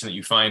information that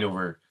you find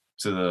over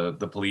to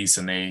the police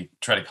and they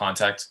try to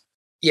contact.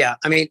 Yeah.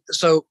 I mean,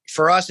 so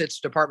for us,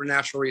 it's Department of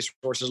Natural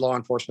Resources, law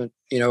enforcement,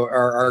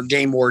 our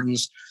game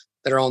wardens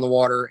that are on the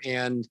water.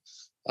 And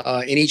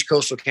in each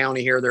coastal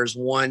county here, there's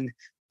one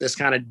that's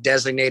kind of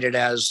designated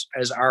as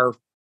our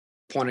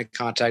point of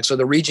contact. So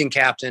the region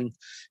captain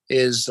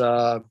is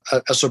a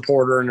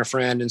supporter and a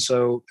friend. And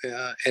so,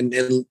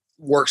 and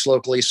works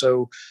locally.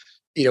 So,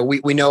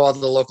 we know all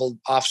the local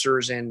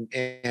officers and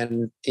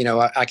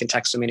I can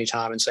text them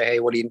anytime and say, hey,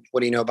 what do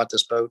you know about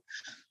this boat?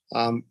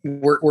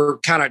 We're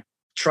kind of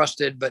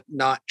trusted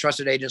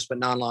agents, but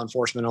non-law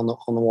enforcement on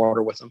the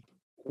water with them.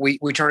 We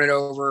turn it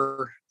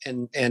over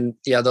and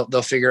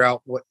they'll figure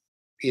out what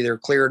either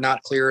clear or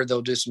not clear.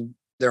 They'll do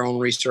their own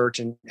research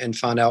and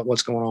find out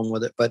what's going on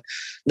with it. But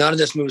none of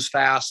this moves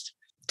fast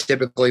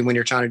typically when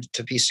you're trying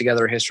to piece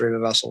together a history of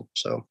a vessel.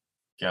 So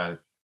got it.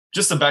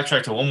 Just to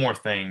backtrack to one more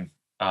thing,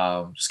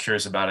 just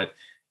curious about it.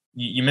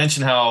 You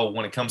mentioned how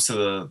when it comes to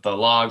the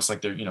logs,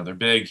 like they're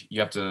big.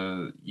 You have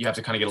to kind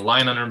of get a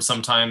line under them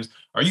sometimes.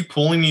 Are you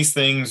pulling these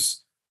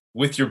things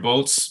with your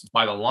boats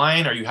by the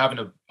line? Are you having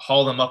to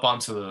haul them up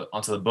onto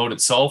the boat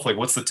itself? Like,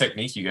 what's the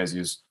technique you guys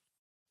use?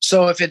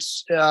 So if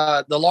it's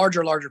the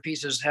larger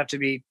pieces have to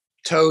be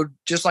towed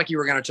just like you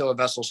were going to tow a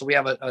vessel. So we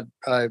have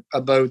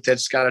a boat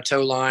that's got a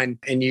tow line,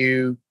 and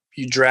you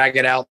drag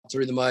it out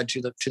through the mud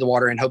to the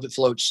water and hope it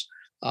floats.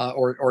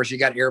 Or if you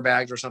got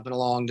airbags or something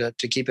along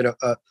to keep it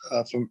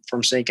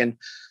from sinking,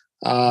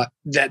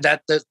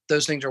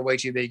 those things are way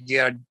too big. You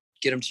got to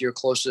get them to your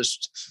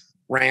closest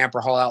ramp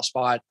or haul out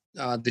spot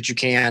that you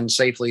can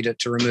safely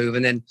to remove.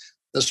 And then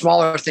the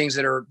smaller things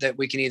that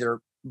we can either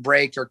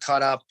break or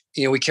cut up,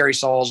 we carry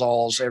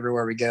sawzalls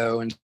everywhere we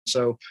go. And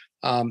so,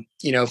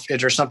 if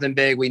there's something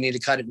big, we need to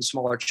cut it in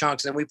smaller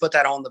chunks, and we put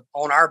that on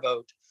our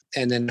boat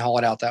and then haul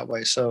it out that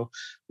way. So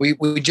we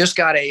just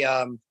got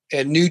a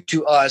new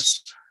to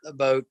us a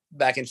boat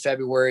back in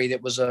February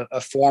that was a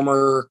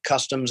former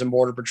Customs and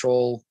Border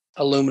Patrol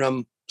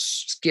aluminum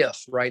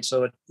skiff, right?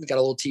 So it got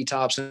a little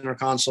T-top center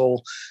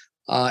console,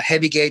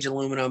 heavy gauge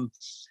aluminum,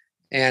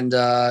 and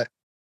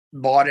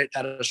bought it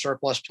at a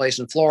surplus place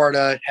in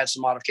Florida, had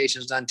some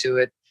modifications done to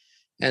it.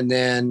 And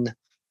then,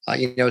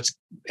 it's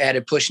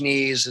added push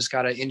knees. It's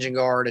got an engine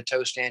guard, a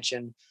tow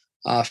stanchion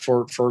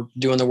for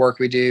doing the work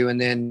we do. And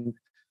then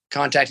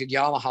contacted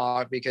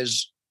Yamaha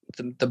because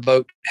the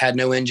boat had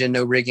no engine,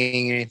 no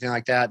rigging, anything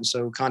like that. And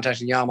so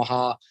contacted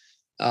Yamaha.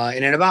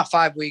 And in about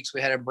 5 weeks,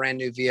 we had a brand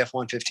new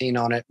VF-115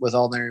 on it with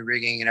all the new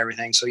rigging and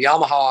everything. So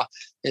Yamaha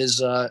is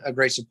a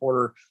great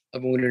supporter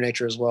of Winter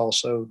Nature as well.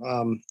 So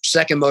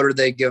second motor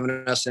they've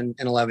given us in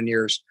 11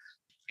 years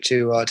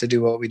to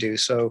do what we do.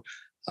 So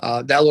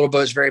that little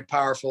boat is very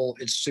powerful.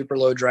 It's super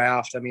low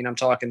draft. I mean, I'm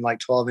talking like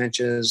 12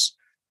 inches.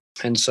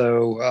 And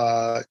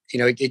so,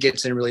 it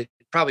gets in really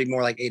probably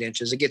more like 8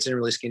 inches. It gets in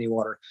really skinny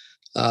water.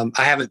 I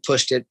haven't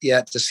pushed it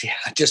yet to see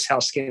just how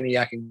skinny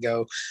I can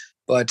go,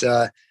 but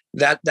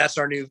that's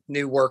our new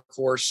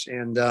workhorse.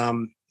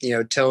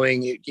 And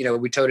towing,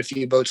 we towed a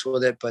few boats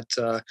with it, but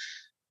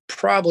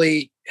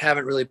probably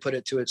haven't really put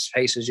it to its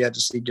paces yet to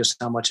see just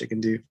how much it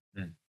can do.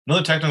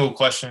 Another technical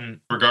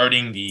question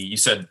regarding you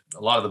said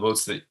a lot of the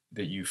boats that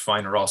you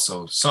find are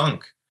also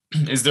sunk.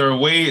 Is there a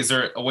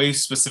way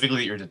specifically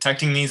that you're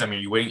detecting these? I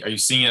mean, are you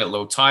seeing it at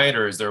low tide,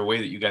 or is there a way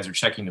that you guys are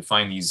checking to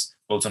find these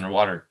boats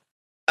underwater?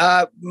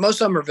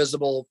 Most of them are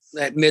visible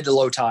at mid to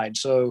low tide.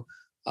 So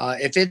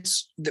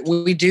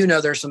we do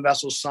know there's some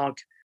vessels sunk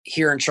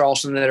here in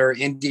Charleston that are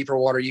in deeper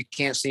water. You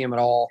can't see them at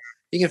all.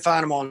 You can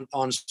find them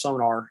on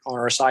sonar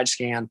or a side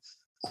scan,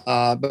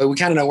 but we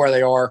kind of know where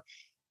they are.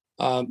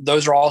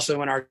 Those are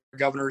also in our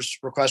governor's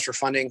request for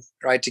funding,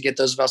 right, to get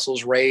those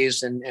vessels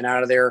raised and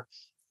out of there.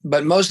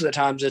 But most of the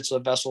times it's a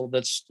vessel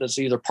that's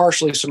either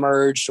partially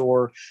submerged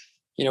or,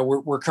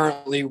 we're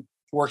currently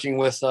working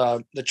with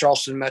the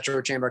Charleston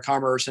Metro Chamber of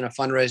Commerce in a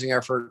fundraising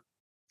effort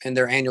in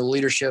their annual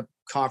leadership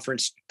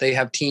conference. They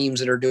have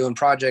teams that are doing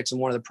projects, and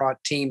one of the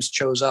teams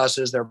chose us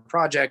as their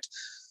project,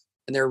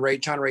 and they're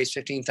trying to raise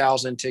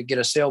 $15,000 to get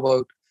a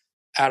sailboat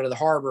out of the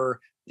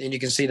harbor. And you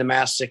can see the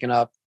mast sticking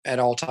up at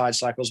all tide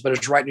cycles, but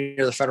it's right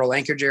near the federal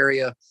anchorage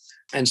area.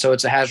 And so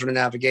it's a hazard of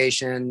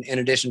navigation in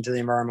addition to the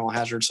environmental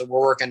hazard. So we're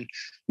working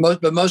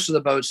most of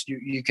the boats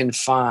you can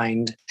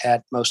find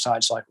at most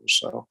tide cycles.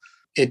 So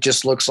it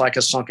just looks like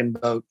a sunken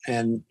boat.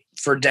 And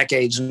for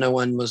decades, no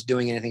one was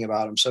doing anything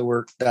about them.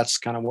 So that's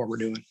kind of what we're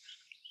doing.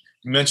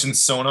 You mentioned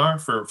sonar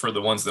for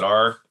the ones that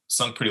are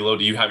sunk pretty low.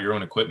 Do you have your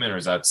own equipment, or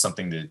is that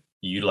something that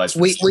you utilize?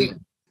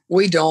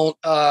 We don't.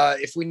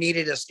 If we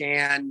needed a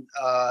scan,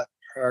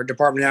 our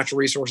Department of Natural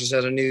Resources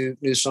has a new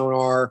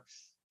sonar.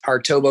 Our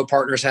towboat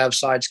partners have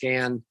side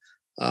scan.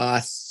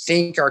 I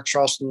think our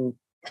Charleston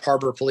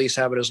Harbor Police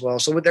have it as well.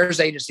 So there's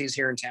agencies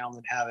here in town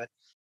that have it.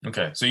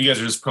 Okay, so you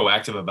guys are just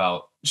proactive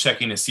about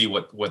checking to see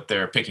what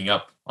they're picking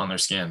up on their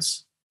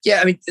scans. Yeah,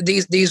 I mean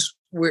these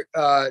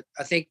I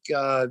think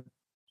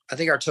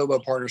our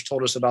towboat partners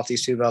told us about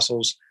these two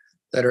vessels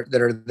that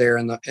are there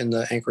in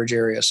the Anchorage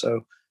area.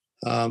 So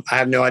I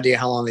have no idea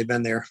how long they've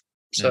been there.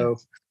 So.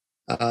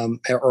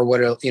 Or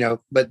what,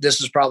 but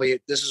this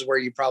is where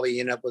you probably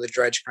end up with a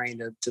dredge crane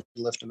to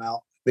lift them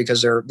out,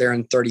 because they're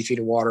in 30 feet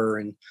of water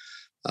and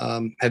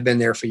have been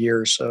there for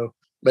years. So,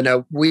 but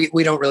no, we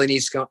don't really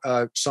need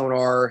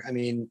sonar. I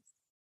mean,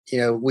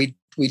 we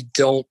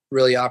don't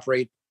really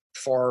operate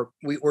far.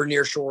 We're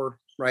near shore,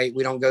 right?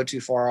 We don't go too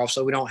far off.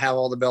 So we don't have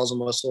all the bells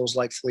and whistles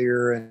like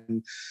FLIR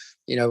and,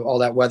 all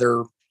that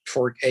weather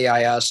for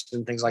AIS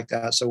and things like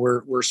that. So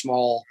we're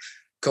small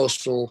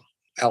coastal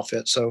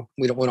outfit, so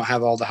we don't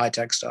have all the high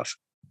tech stuff.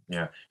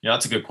 Yeah,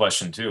 that's a good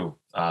question too.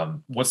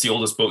 What's the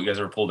oldest boat you guys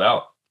ever pulled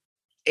out?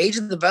 Age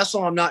of the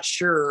vessel, I'm not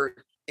sure.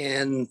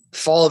 In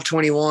fall of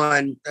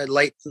 21,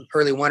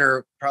 early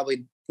winter,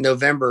 probably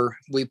November,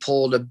 we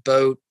pulled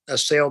a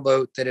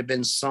sailboat that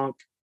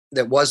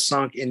was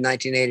sunk in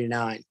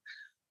 1989.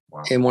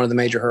 Wow. In one of the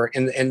major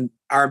hurricanes, and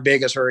our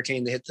biggest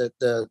hurricane that hit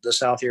the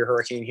South here,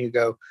 Hurricane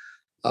Hugo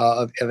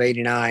of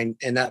 89,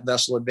 and that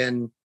vessel had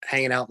been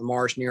hanging out in the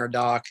marsh near a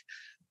dock.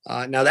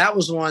 Now that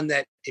was one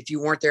that if you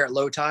weren't there at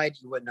low tide,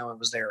 you wouldn't know it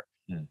was there.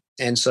 Yeah.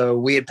 And so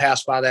we had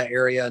passed by that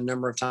area a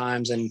number of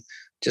times and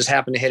just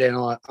happened to hit it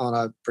on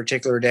a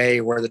particular day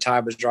where the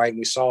tide was right, and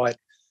we saw it.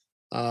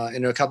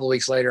 And a couple of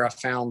weeks later, I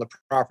found the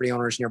property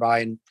owners nearby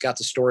and got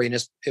the story, and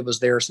it was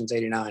there since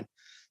 89.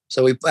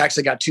 So we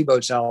actually got two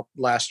boats out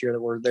last year that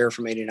were there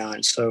from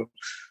 89. So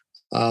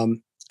a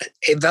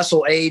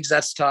vessel age,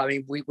 that's tough. I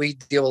mean, we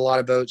deal with a lot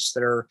of boats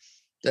that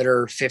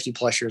are 50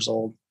 plus years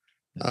old.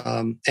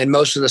 And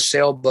most of the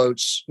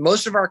sailboats,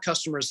 most of our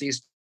customers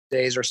these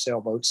days are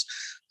sailboats,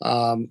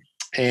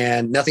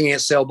 and nothing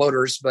against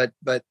sailboaters,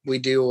 but we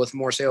deal with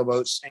more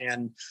sailboats,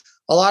 and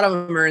a lot of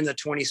them are in the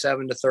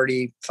 27 to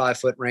 35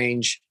 foot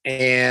range.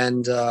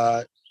 And,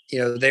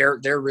 they're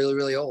really,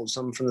 really old.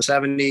 Some from the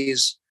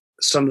 70s,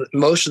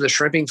 most of the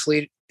shrimping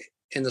fleet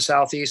in the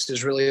Southeast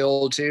is really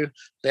old too.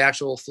 The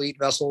actual fleet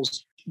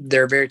vessels,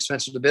 they're very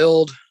expensive to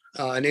build,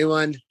 a new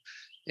one.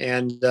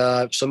 And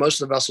so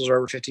most of the vessels are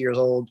over 50 years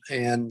old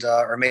and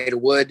are made of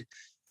wood,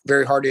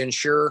 very hard to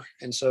insure.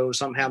 And so if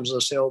something happens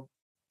to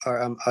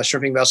a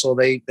shrimping vessel,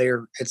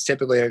 it's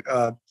typically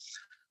a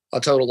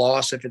total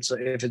loss if it's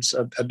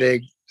a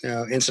big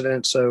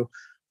incident. So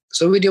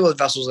we deal with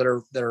vessels that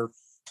are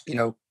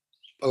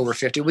over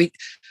 50.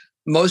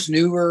 Most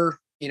newer,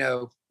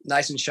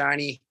 nice and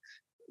shiny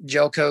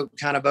gel coat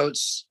kind of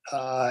boats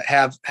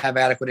have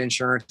adequate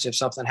insurance. If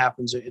something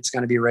happens, it's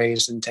going to be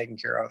raised and taken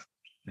care of.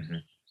 Mm-hmm.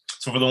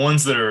 So for the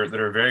ones that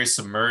are very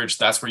submerged,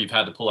 that's where you've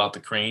had to pull out the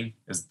crane.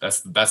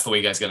 That's the way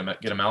you guys get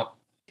them out?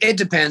 It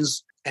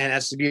depends, and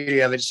that's the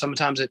beauty of it.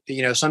 Sometimes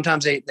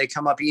sometimes they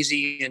come up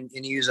easy, and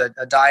you use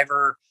a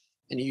diver,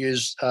 and you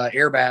use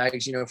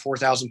airbags.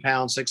 4,000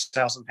 pound,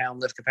 6,000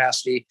 pound lift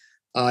capacity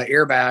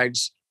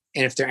airbags,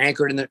 and if they're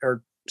anchored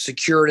or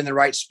secured in the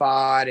right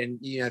spot, and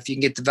if you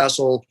can get the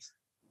vessel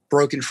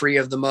broken free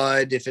of the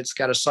mud, if it's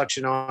got a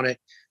suction on it,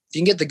 if you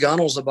can get the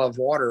gunnels above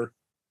water,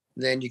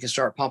 then you can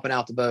start pumping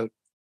out the boat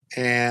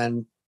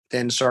and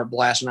then start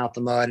blasting out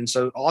the mud. And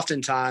so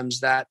oftentimes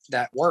that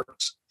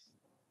works.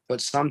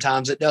 but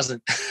sometimes it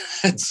doesn't.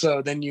 And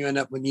so then you end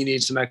up when you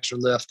need some extra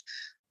lift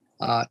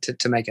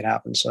to make it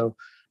happen. So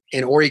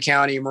in Horry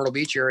County, Myrtle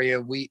Beach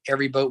area,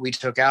 every boat we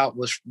took out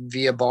was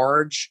via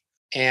barge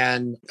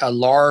and a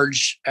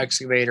large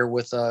excavator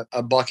with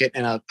a bucket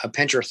and a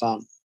pincher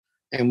thumb.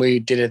 And we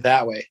did it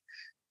that way.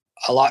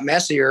 A lot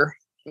messier,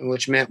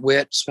 which meant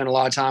Whit spent a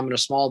lot of time in a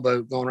small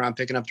boat going around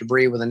picking up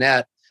debris with a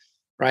net,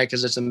 right?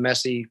 Because it's a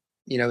messy,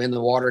 in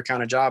the water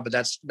kind of job, but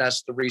that's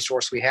the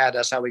resource we had.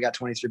 That's how we got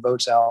 23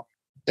 boats out.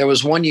 There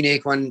was one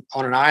unique one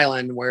on an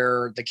island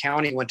where the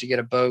county went to get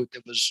a boat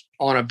that was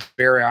on a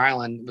barrier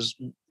island. It was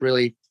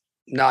really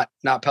not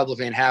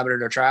publicly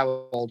inhabited or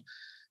traveled.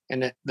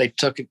 And they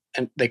took it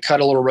and they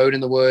cut a little road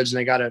in the woods, and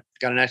they got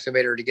an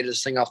excavator to get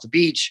this thing off the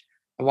beach.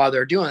 And while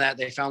they're doing that,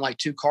 they found like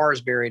 2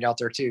 cars buried out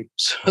there too.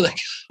 So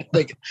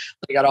they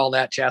got all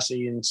that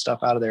chassis and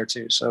stuff out of there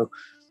too. So,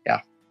 yeah.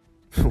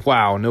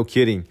 Wow, no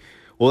kidding.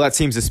 Well, that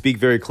seems to speak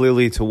very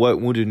clearly to what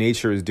Wounded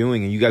Nature is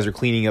doing, and you guys are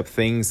cleaning up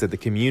things that the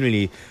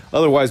community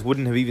otherwise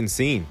wouldn't have even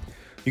seen.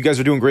 You guys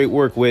are doing great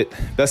work, Whit.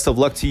 Best of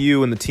luck to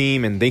you and the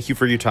team, and thank you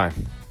for your time.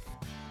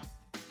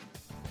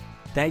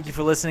 Thank you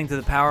for listening to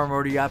the Power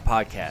Motor Yacht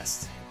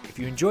Podcast. If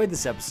you enjoyed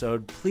this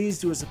episode, please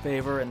do us a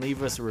favor and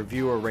leave us a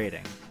review or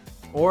rating.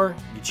 Or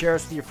you can share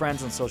us with your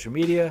friends on social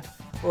media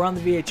or on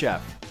the VHF.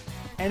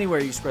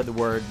 Anywhere you spread the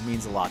word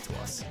means a lot to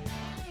us.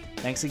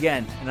 Thanks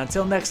again, and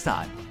until next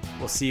time,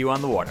 we'll see you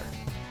on the water.